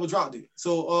 We just never dropped it.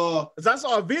 So I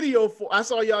saw a video I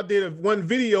saw y'all did one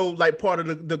video like part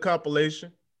of the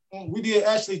compilation. We did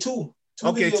actually two.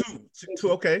 Okay,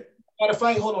 two. Okay. Matter of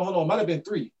fact, hold on. Might have been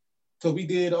 3. So we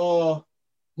did 2.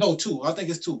 I think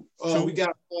it's 2. We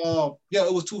got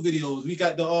it was 2 videos. We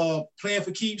got the Playing for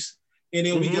Keeps, and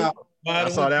then we got I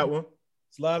saw that one.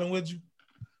 Sliding with you.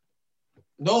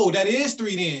 No, that is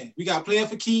 3 then. We got Playing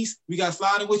for Keys, we got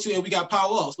Sliding With You, and we got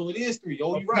Power Up. So it is 3.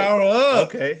 Oh, you right. Power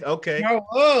Up. Okay. Power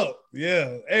Up.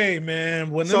 Yeah. Hey, man,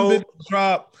 when them videos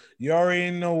drop, you already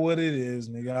know what it is,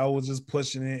 nigga. I was just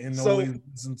pushing it and always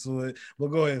listen to it. But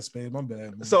go ahead, Spade. My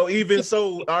bad. Man.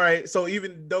 So all right. So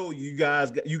even though you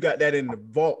got that in the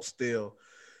vault still,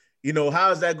 you know,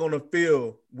 how's that gonna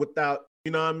feel without,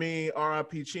 you know what I mean?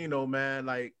 R.I.P. Chino, man.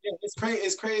 Like, yeah,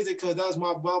 it's crazy because that's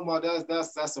my mama. That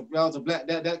was a black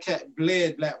that cat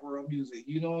bled Black World music.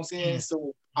 You know what I'm saying?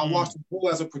 So I watched him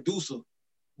grow as a producer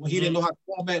when he didn't know how to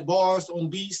format bars on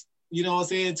beats. You know what I'm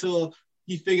saying? Until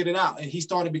he figured it out and he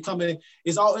started becoming.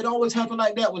 It always happened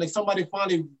like that when somebody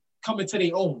finally come into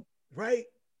their own. Right.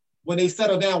 When they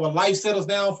settle down, when life settles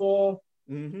down for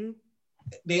them,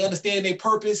 they understand their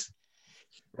purpose.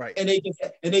 Right. And they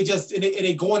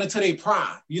going into their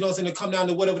prime. You know what I'm saying? They come down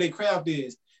to whatever their craft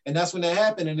is. And that's when that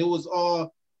happened. And it was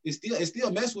it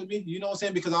still messed with me, you know what I'm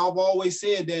saying? Because I've always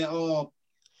said that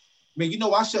man, you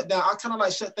know, I kind of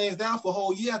like shut things down for a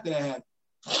whole year after that happened.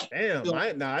 Damn, so,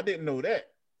 I didn't know that.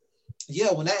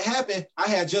 Yeah, when that happened, I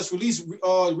had just released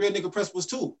Real Nigga Principles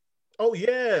 2. Oh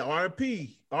yeah,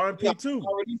 RMP 2.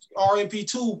 RMP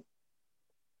 2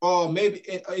 maybe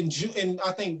in June,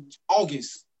 I think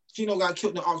August. Chino got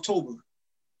killed in October.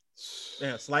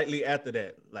 Yeah, slightly after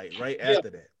that, like right after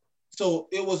that. So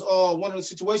it was one of the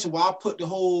situations where I put the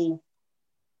whole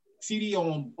CD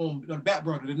on the back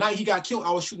burner. The night he got killed,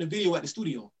 I was shooting a video at the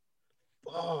studio.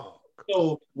 Oh.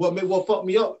 So what fucked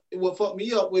me up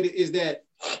with it is that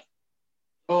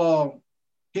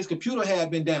his computer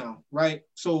had been down, right?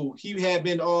 So he had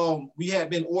been we had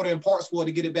been ordering parts for it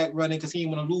to get it back running because he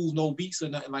didn't want to lose no beats or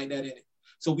nothing like that in it.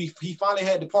 So he finally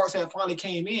had the parts that finally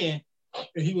came in,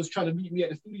 and he was trying to meet me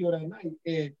at the studio that night.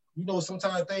 And you know,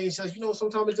 sometimes things just, you know,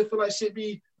 sometimes it just feel like shit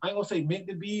be, I ain't gonna say meant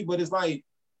to be, but it's like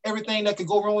everything that could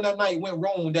go wrong that night went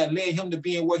wrong that led him to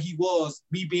being where he was,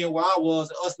 me being where I was,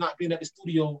 and us not being at the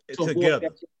studio together.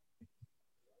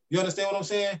 You understand what I'm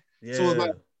saying? Yeah. So it's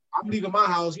like, I'm leaving my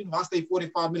house, you know, I stay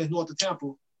 45 minutes north of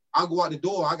Tampa. I go out the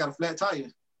door, I got a flat tire.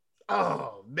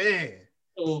 Oh, man.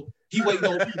 So he waiting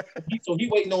on me. He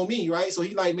waiting on me, right? So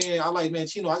he like, man,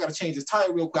 Chino, I gotta change this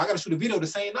tire real quick. I gotta shoot a video the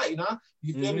same night, you know?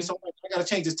 You feel me? So I gotta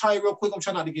change this tire real quick. I'm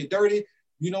trying not to get dirty.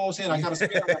 You know what I'm saying? I gotta spare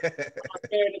in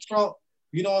the trunk.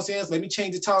 You know what I'm saying? So let me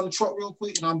change the tire in the truck real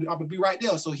quick, and I'm gonna be right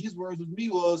there. So his words with me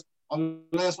was, on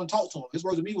the last one talked to him. His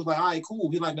words with me was like, all right, cool.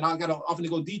 He like, man, I'm gonna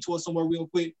go detour somewhere real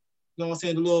quick. You know what I'm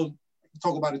saying? The little,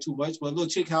 talk about it too much, but a little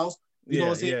chick house. You know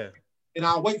what I'm saying? Yeah. And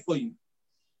I'll wait for you.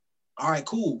 All right,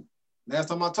 cool. Last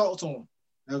time I talked to him,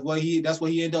 that's where he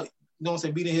ended up, you know what I'm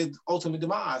saying, meeting his ultimate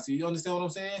demise. You understand what I'm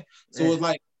saying? So it's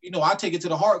like, you know, I take it to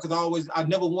the heart because I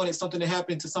never wanted something to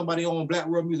happen to somebody on Black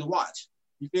World Music Watch.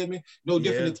 You feel me? No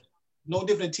different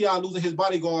than T.I. losing his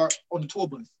bodyguard on the tour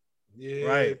bus.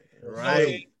 Yeah.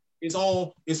 Right. It's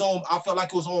on. I felt like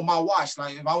it was on my watch.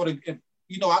 Like if I would have,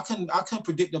 you know, I couldn't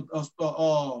predict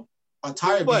a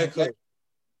tire being.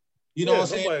 You know what I'm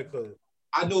saying?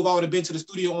 I knew if I would have been to the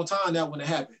studio on time, that wouldn't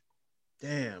have happened.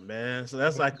 Damn, man. So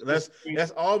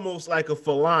that's almost like a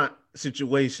Falant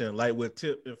situation, like with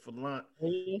Tip and Falant.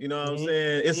 You know what I'm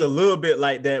saying? It's a little bit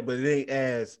like that, but it ain't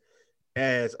as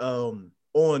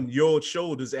on your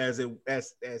shoulders as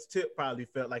Tip probably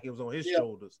felt like it was on his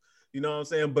shoulders. You know what I'm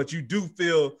saying? But you do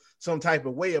feel some type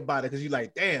of way about it because you're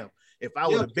like, damn, if I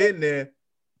would have been there,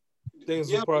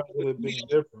 things would probably have been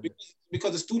different.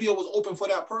 Because the studio was open for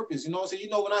that purpose. You know what I'm saying? You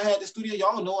know, when I had the studio,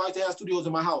 y'all know I used to have studios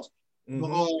in my house. In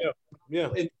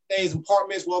things,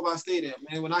 apartments, wherever I stayed at.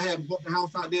 Man, when I had bought the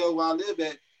house out there where I live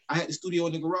at, I had the studio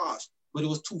in the garage, but it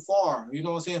was too far, you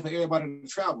know what I'm saying, for everybody to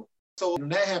travel. So when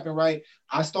that happened, right,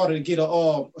 I started to get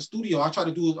a studio. I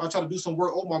tried to do some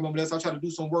work. Omar remember this. I tried to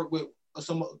do some work with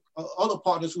some other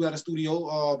partners who had a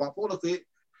studio, Bipolar Fit.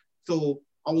 So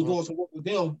I was doing some work with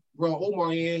them, brought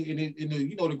Omar in, and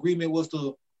you know, the agreement was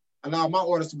to allow my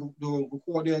artists to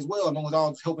record there as well, as long as I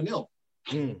was helping them.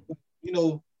 You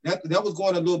know, that was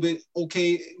going a little bit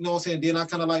okay, you know what I'm saying? Then I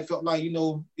kind of like felt like, you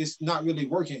know, it's not really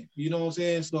working, you know what I'm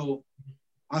saying? So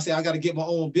I said, I got to get my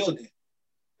own building.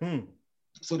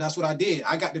 So that's what I did.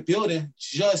 I got the building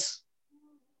just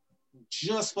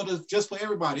for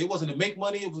everybody. It wasn't to make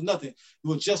money, it was nothing. It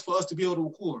was just for us to be able to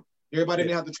record. Everybody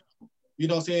didn't have to travel. You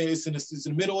know what I'm saying? It's in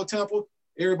the middle of Tampa.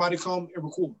 Everybody come and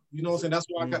record. You know what I'm saying? That's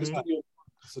why I got the studio.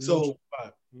 So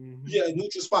yeah, a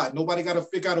neutral spot. Nobody got to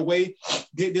figure out a way,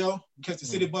 get there, catch the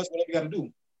city bus, whatever you got to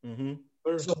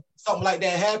do. So something like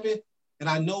that happened, and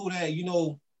I know that, you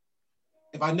know,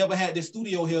 if I never had this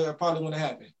studio here, it probably wouldn't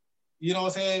have happened. You know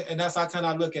what I'm saying? And that's how kind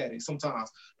of look at it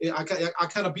sometimes. I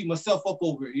kind of beat myself up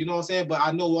over it. You know what I'm saying? But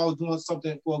I know I was doing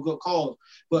something for a good cause.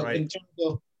 But Right. in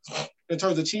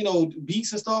terms of Chino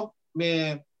beats and stuff,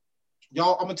 man,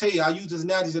 y'all, I'm gonna tell you, I use this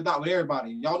analogy a lot with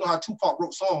everybody. Y'all know how Tupac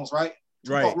wrote songs, right?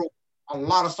 Tupac wrote a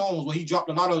lot of songs where he dropped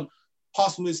a lot of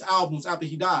posthumous albums after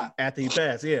he died. After he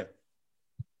passed, yeah.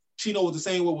 Chino was the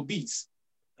same way with beats.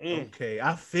 Okay,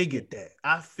 I figured that.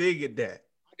 I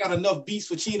got enough beats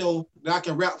for Chino that I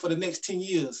can rap for the next 10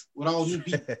 years with all new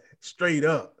beats. Straight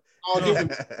up. All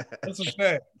different. That's a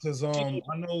fact. Because I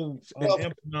know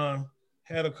Empinon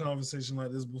had a conversation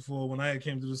like this before when I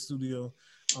came to the studio,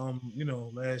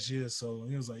 last year. So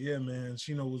he was like, yeah, man,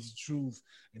 Chino was the truth.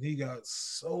 And he got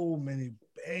so many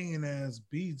banging ass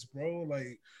beats, bro.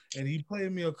 Like, and he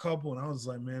played me a couple, and I was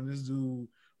like, man, this dude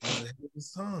was ahead of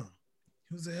his time.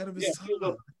 He was ahead of his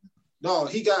time. No,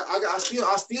 I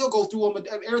still go through him.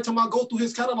 Every time I go through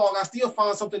his catalog, I still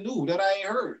find something new that I ain't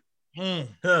heard. Yeah,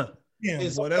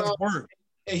 boy, that's work.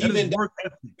 And he been work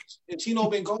ethic. And Chino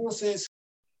been going since,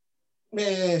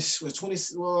 man,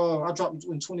 I dropped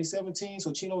in 2017.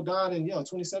 So Chino died in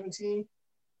 2017.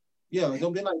 Yeah, it's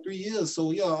been like 3 years. So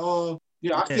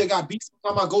I still got beats.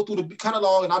 Every time I go through the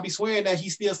catalog, and I be swearing that he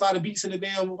still started beats in the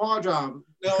damn hard drive.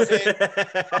 You know what I'm saying?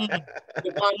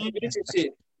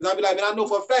 Shit. I'll be like, man, I know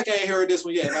for a fact I ain't heard this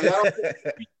one yet. Like, I don't, you know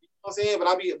what I'm saying?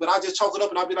 But I just chalk it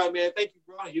up and I'll be like, man, thank you,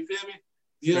 bro. You feel me?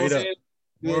 You know what I'm saying?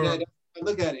 Yeah,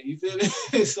 look at it. You feel me?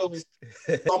 So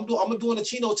I'm doing a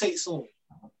Chino tape soon.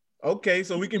 Okay,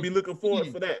 so we can be looking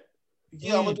forward for that.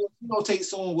 Yeah, I'm gonna do a Chino tape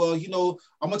soon. Well,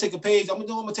 I'm gonna take a page. I'm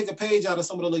gonna take a page out of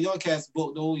some of the Young Cats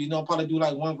book, though. Probably do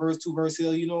like 1 verse, 2 verse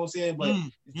here. You know what I'm saying? But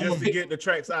just to get the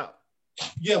tracks out.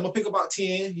 Yeah, I'm gonna pick about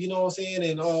 10. You know what I'm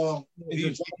saying? And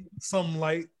something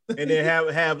light. And then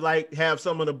have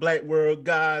some of the Black World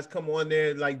guys come on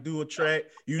there, like do a track.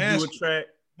 You do a track.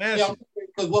 Yeah,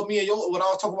 because what I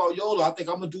was talking about Yola, I think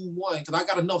I'm gonna do one because I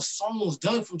got enough songs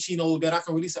done from Chino that I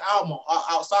can release an album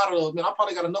outside of I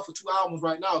probably got enough for 2 albums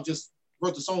right now, just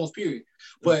worth of songs, period.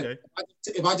 But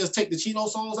if I just take the Chino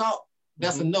songs out,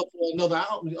 that's enough for another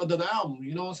album.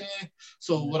 You know what I'm saying?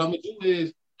 So what I'm gonna do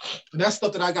is, and that's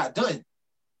stuff that I got done.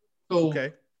 So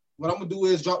what I'm gonna do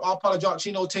is I'll probably drop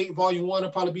Chino Tape Volume 1,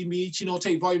 it'll probably be me. Chino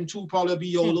Tape Volume 2 probably be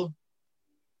Yola.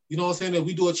 You know what I'm saying? If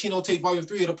we do a Chino Tape Volume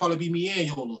 3, it'll probably be me and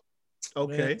Yola.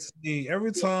 Okay. Man, see,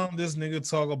 every time this nigga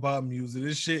talk about music,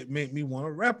 this shit make me want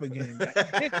to rap again. This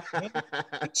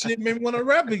shit make me want to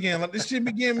rap again. Like, this shit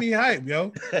be getting me hype,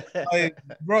 yo. Like,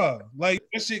 bro, like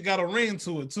that shit got a ring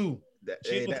to it too.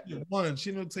 Chino Tape 1,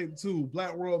 Chino Tape 2,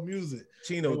 Black World Music.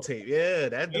 Chino Tape, yeah,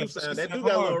 that do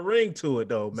got a little ring to it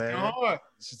though, man.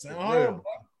 It sound hard, bro.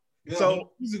 Yeah,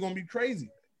 so music gonna be crazy.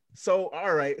 So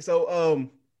all right, so all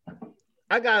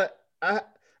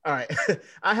right,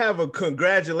 I have a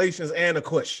congratulations and a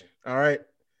question. All right,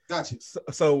 gotcha.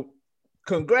 So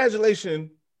congratulations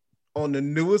on the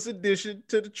newest addition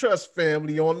to the Trust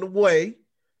family on the way.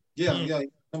 Yeah,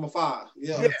 number 5.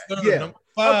 Yeah. Number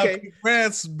 5. Okay,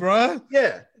 congrats, bro.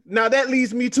 Yeah. Now that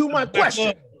leads me to my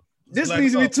question. This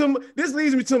leads me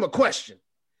to my question.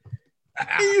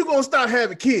 When you gonna start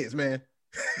having kids, man?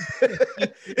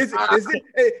 Is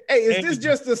this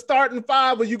just the starting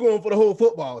 5, or you going for the whole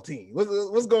football team?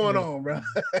 What's going on, bro?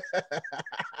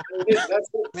 That's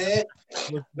it, man.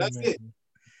 That's it.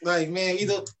 Like, man,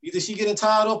 either she getting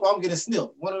tied up or I'm getting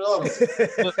snipped. One or the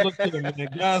other. Look here, man.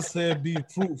 God said be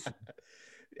fruitful.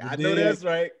 I know that's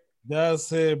right. God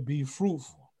said be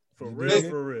fruitful. For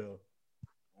real.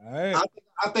 All right.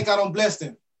 I think I don't bless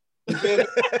him.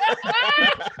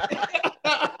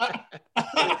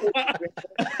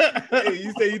 Hey,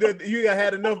 you say you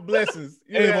had enough blessings.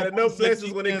 You had enough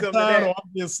blessings when it comes to that. I'm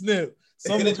getting snipped.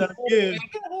 Something getting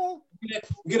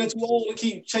too old to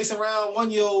keep chasing around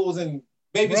 1-year-olds and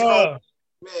babies. Man.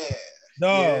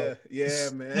 No. Yeah,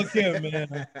 man. Look here,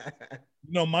 man.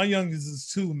 My youngest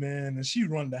is 2, man, and she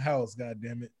run the house. God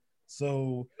damn it.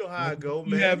 So you know how I go,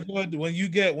 man. When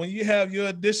you have your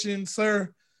addition,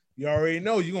 sir, you already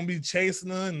know you're gonna be chasing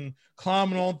her and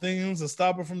climbing on things and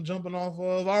stop her from jumping off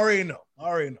of. I already know.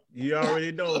 You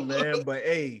already know, man. But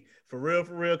hey, for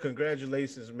real,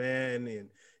 congratulations, man, and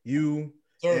you.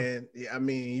 Sir. And I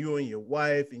mean, you and your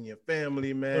wife and your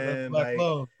family, man. Like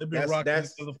they've been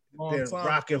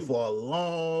rocking for a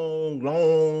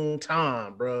long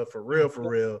time, bro. For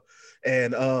real.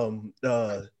 And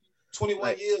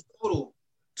 21 years total.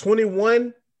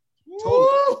 21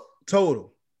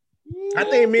 total. I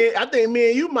think me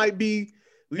and you might be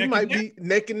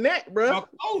neck and neck, bro.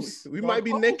 We might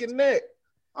be neck and neck.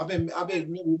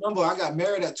 Remember, I got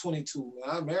married at 22.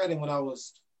 I married him when I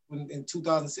was in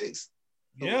 2006.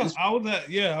 Yeah, I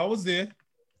was there.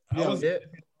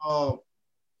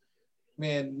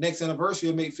 Man, next anniversary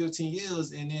will make 15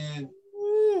 years, and then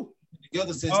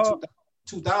together since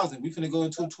 2000. We finna go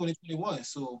into 2021.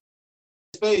 So,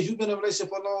 Spades, you've been in a relationship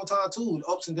for a long time too.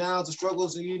 The ups and downs, the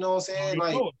struggles, you know what I'm saying?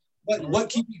 Like, what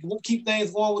keep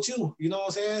things going with you? You know what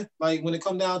I'm saying? Like when it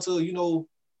come down to, you know,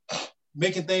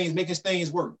 making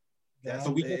things work. Yeah,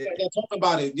 so we just talking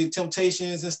about it, get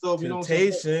temptations and stuff, you know what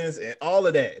I'm saying? And all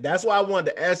of that. That's why I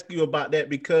wanted to ask you about that,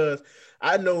 because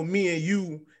I know me and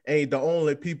you ain't the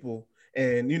only people.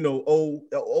 And you know,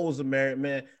 O's a married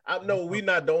man. I know we're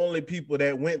not the only people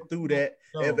that went through that,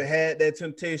 ever had that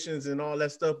temptations and all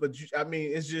that stuff. But I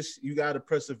mean, it's just you got to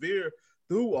persevere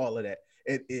through all of that.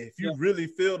 And if you really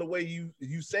feel the way you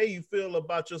say you feel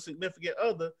about your significant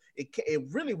other, it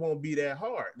really won't be that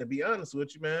hard, to be honest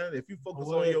with you, man. If you focus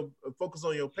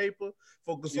on your paper,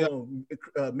 focus on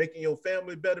making your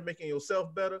family better, making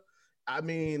yourself better. I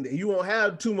mean, you won't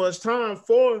have too much time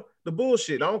for the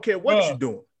bullshit. I don't care what you're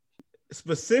doing.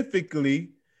 Specifically,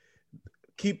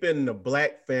 keeping the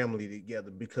Black family together,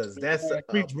 because that's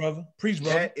preach, brother.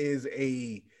 That is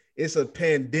it's a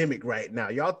pandemic right now.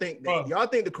 Y'all think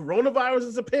the coronavirus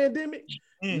is a pandemic?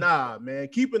 Nah, man.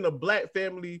 Keeping the Black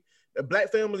families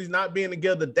not being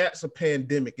together, that's a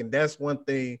pandemic, and that's one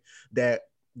thing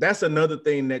that's another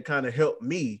thing that kind of helped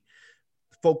me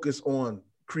focus on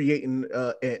creating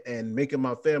and making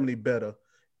my family better.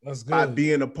 That's good. By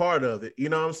being a part of it, you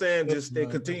know what I'm saying? Just they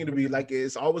continue to be like,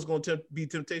 it's always going to be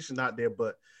temptation out there,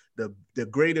 but the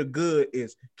greater good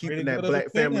is keeping that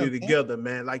Black family together,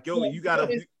 man. Like, yo, you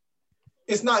gotta.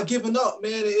 It's not giving up,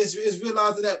 man. It's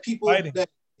realizing that people that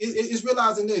it's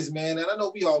realizing this, man. And I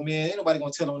know we all, man. Ain't nobody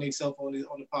gonna tell on themselves on the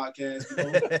podcast. But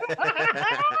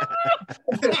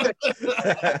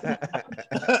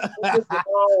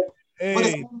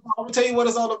I'm gonna tell you what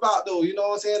it's all about, though. You know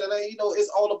what I'm saying? And you know,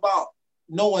 it's all about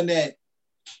knowing that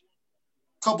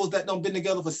couples that done been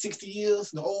together for 60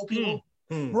 years, the old people.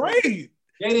 Right.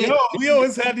 We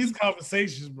always had these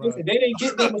conversations, bro. Listen, they didn't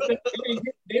get their mistake.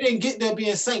 They didn't get there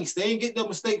being saints. They didn't get there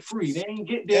mistake free. They didn't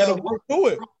get there work through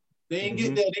it. They didn't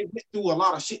get there. They went through a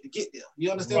lot of shit to get there. You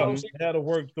understand what I'm saying? They had to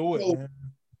work through it, man.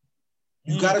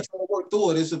 You gotta try to work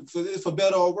through it. It's for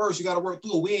better or worse. You gotta work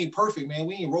through it. We ain't perfect, man.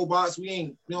 We ain't robots. We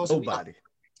ain't, you know what I'm saying? Nobody.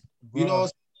 You know what I'm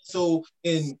saying? So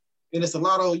and it's a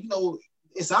lot of, you know,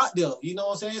 it's out there, you know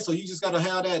what I'm saying? So you just got to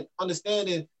have that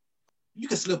understanding. You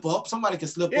can slip up. Somebody can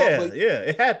slip up. But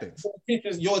it happens.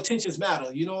 Your intentions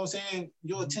matter. You know what I'm saying?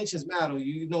 Your intentions matter.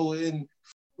 You know, and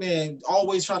man,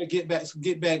 always trying to get back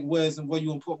where's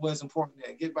important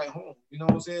at. Get back home. You know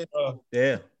what I'm saying?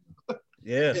 Yeah.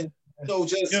 And so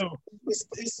just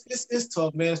it's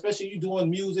tough, man. Especially you doing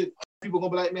music. People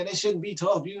gonna be like, man, it shouldn't be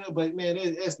tough, you know. But man,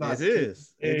 it's not. It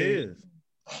is.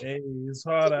 Hey, it's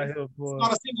hard out here for a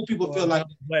lot of single people feel like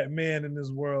Black man in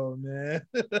this world, man.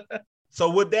 So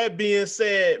with that being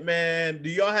said, man, do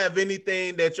y'all have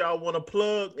anything that y'all want to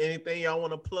plug? Anything y'all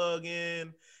want to plug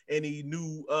in? Any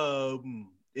new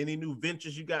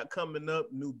ventures you got coming up?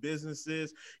 New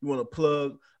businesses you want to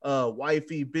plug?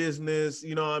 Wifey business,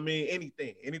 you know what I mean?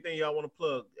 Anything y'all want to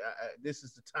plug? This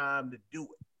is the time to do it.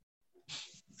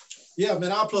 Yeah,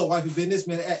 man, I'll plug Wifey business,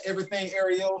 man. At Everything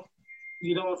Ariel,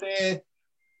 you know what I'm saying?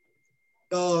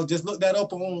 Just look that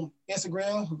up on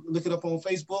Instagram. Look it up on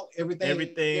Facebook.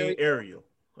 Everything Ariel.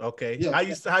 Okay. Yeah. How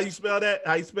you spell that?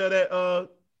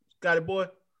 Got it, boy.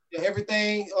 Yeah,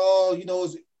 everything. You know,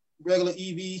 is regular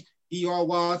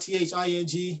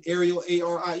EVERYTHING Ariel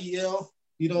ARIEL.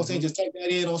 You know what I'm saying? Just type that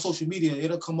in on social media.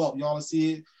 It'll come up. Y'all will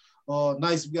see it.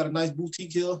 Nice. We got a nice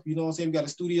boutique here. You know what I'm saying? We got a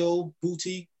studio,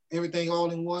 boutique, everything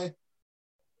all in one.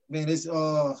 Man, it's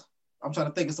I'm trying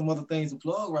to think of some other things to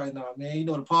plug right now, man. You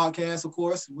know, the podcast, of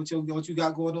course, what you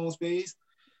got going on, Space.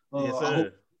 Yes, sir. I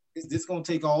hope this gonna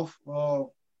take off.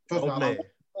 Trust me, I like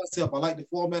myself. I like the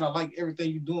format. I like everything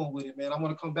you're doing with it, man. I'm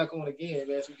gonna come back on again,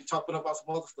 man, so we can talk about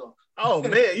some other stuff. Oh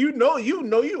man, you know,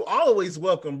 you always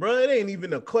welcome, bro. It ain't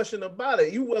even a question about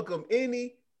it. You welcome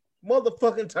any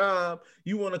motherfucking time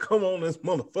you want to come on this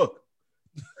motherfucker.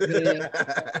 Yeah.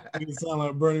 You sound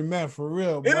like Bernie Mac for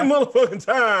real, bro. Any motherfucking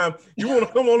time you want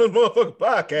to come on this motherfucking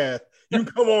podcast, you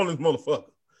can come on this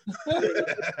motherfucker.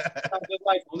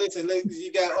 Like, listen,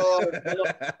 you got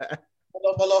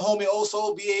my little homie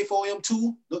also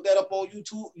BA4M2. Look that up on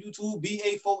YouTube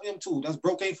BA4M2. That's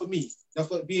Broke Ain't For Me. That's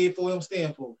what BA4M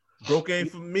stand for. Broke Ain't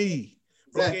For Me.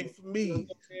 Broke Ain't For Me. You know,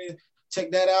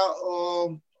 check that out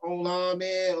online,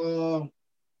 man.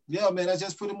 Yeah, man, that's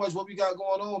just pretty much what we got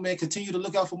going on, man. Continue to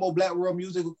look out for more Black World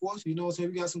music, of course. You know what I'm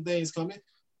saying? We got some things coming.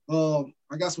 I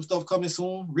got some stuff coming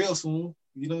soon, real soon.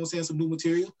 You know what I'm saying? Some new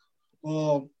material.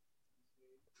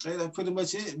 Hey, that's pretty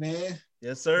much it, man.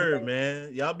 Yes, sir,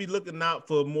 man. Y'all be looking out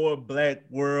for more Black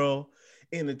World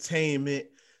entertainment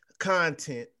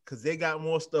content because they got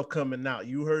more stuff coming out.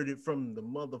 You heard it from the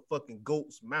motherfucking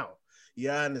goat's mouth.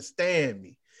 You understand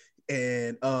me?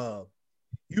 And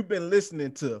you've been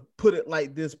listening to Put It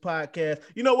Like This podcast.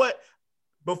 You know what?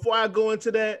 Before I go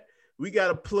into that, we got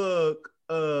to plug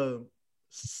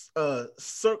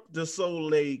Cirque du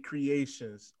Soleil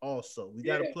Creations also. We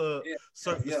got to plug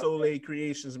Cirque du Soleil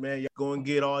Creations, man. Y'all go and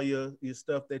get all your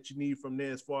stuff that you need from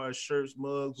there as far as shirts,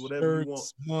 mugs, whatever you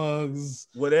want. Mugs.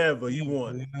 Whatever you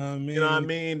want. You know what I mean? You know what I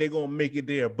mean? They're going to make it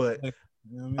there. But you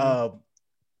know what I mean?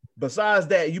 Besides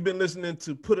that, you've been listening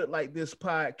to Put It Like This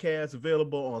podcast,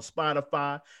 available on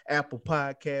Spotify, Apple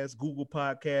Podcasts, Google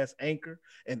Podcasts, Anchor,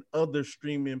 and other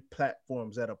streaming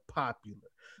platforms that are popular.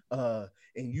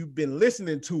 And you've been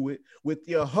listening to it with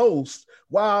your host,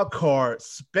 Wildcard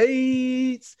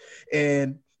Spades.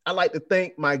 And I'd like to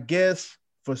thank my guests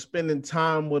for spending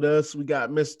time with us. We got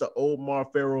Mr. Omar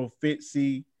Farrell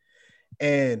Fitzy,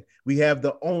 and we have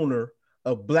the owner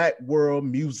of Black World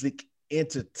Music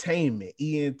Entertainment,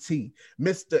 ENT,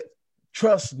 Mr.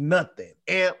 Trust Nothing,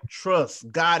 Amp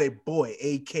Trust, Got It Boy,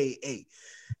 AKA.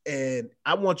 And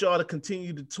I want y'all to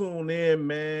continue to tune in,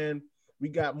 man. We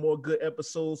got more good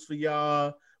episodes for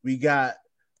y'all. We got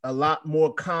a lot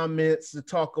more comments to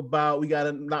talk about. We got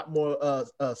a lot more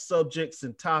subjects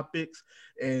and topics.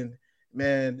 And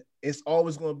man, it's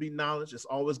always going to be knowledge. It's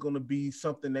always going to be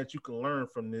something that you can learn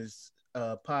from this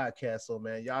podcast. So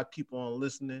man, y'all keep on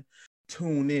listening.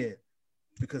 Tune in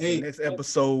because the next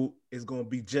episode is going to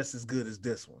be just as good as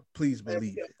this one. Please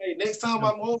believe it. Hey, next time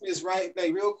I'm on this, right,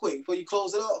 hey, real quick before you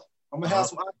close it up. I'm gonna have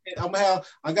some.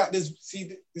 I got this.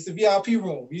 See, it's a VIP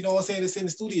room. You know what I'm saying? It's in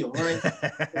the studio, right?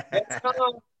 Next time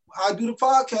I do the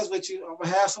podcast with you, I'm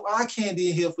gonna have some eye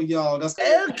candy in here for y'all. That's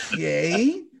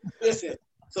okay. Listen,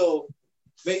 so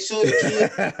make sure the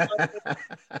kids,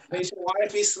 make sure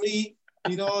wife is asleep.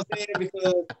 You know what I'm saying?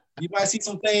 Because you might see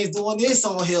some things doing this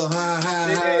on here.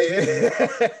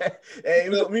 Hey,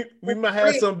 we might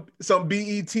have some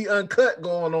BET Uncut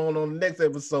going on the next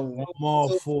episode. I'm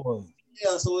all for it.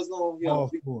 Yeah, so it's gonna, we're gonna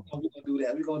do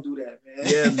that. We're gonna do that, man.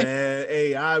 Yeah, man.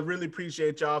 Hey, I really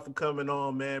appreciate y'all for coming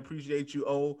on, man. Appreciate you,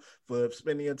 O, for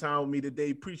spending your time with me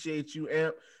today. Appreciate you,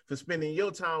 Amp, for spending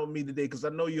your time with me today, because I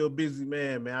know you're a busy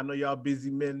man, man. I know y'all busy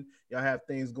men. Y'all have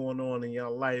things going on in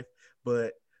y'all life,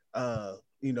 but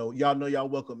you know y'all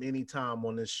welcome anytime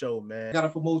on this show, man. Gotta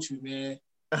promote you, man.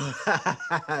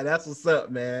 That's what's up,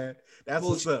 man. That's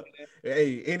what's up. Man.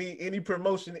 Hey, any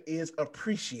promotion is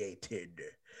appreciated.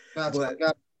 But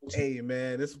hey,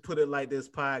 man, this Put It Like This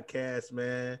podcast,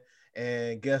 man.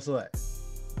 And guess what?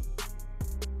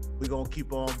 We're going to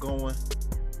keep on going.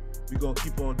 We're going to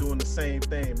keep on doing the same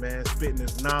thing, man. Spitting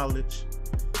this knowledge,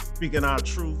 speaking our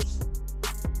truths,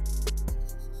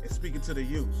 and speaking to the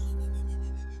youth.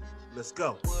 Let's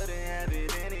go. Wouldn't have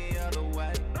it any other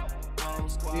way. Home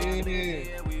squad, we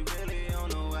really on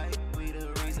the way. We the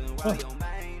reason why your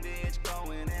main bitch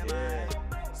going MIA.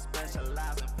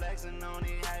 Specializing flexing on the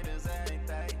haters every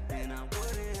day. And I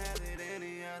wouldn't have it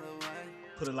any other way.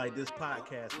 Put It Like This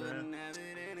podcast, man.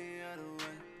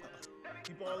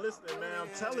 Keep on listening, man. I'm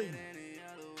telling you.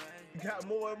 We got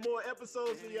more and more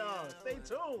episodes for y'all. Stay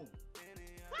tuned.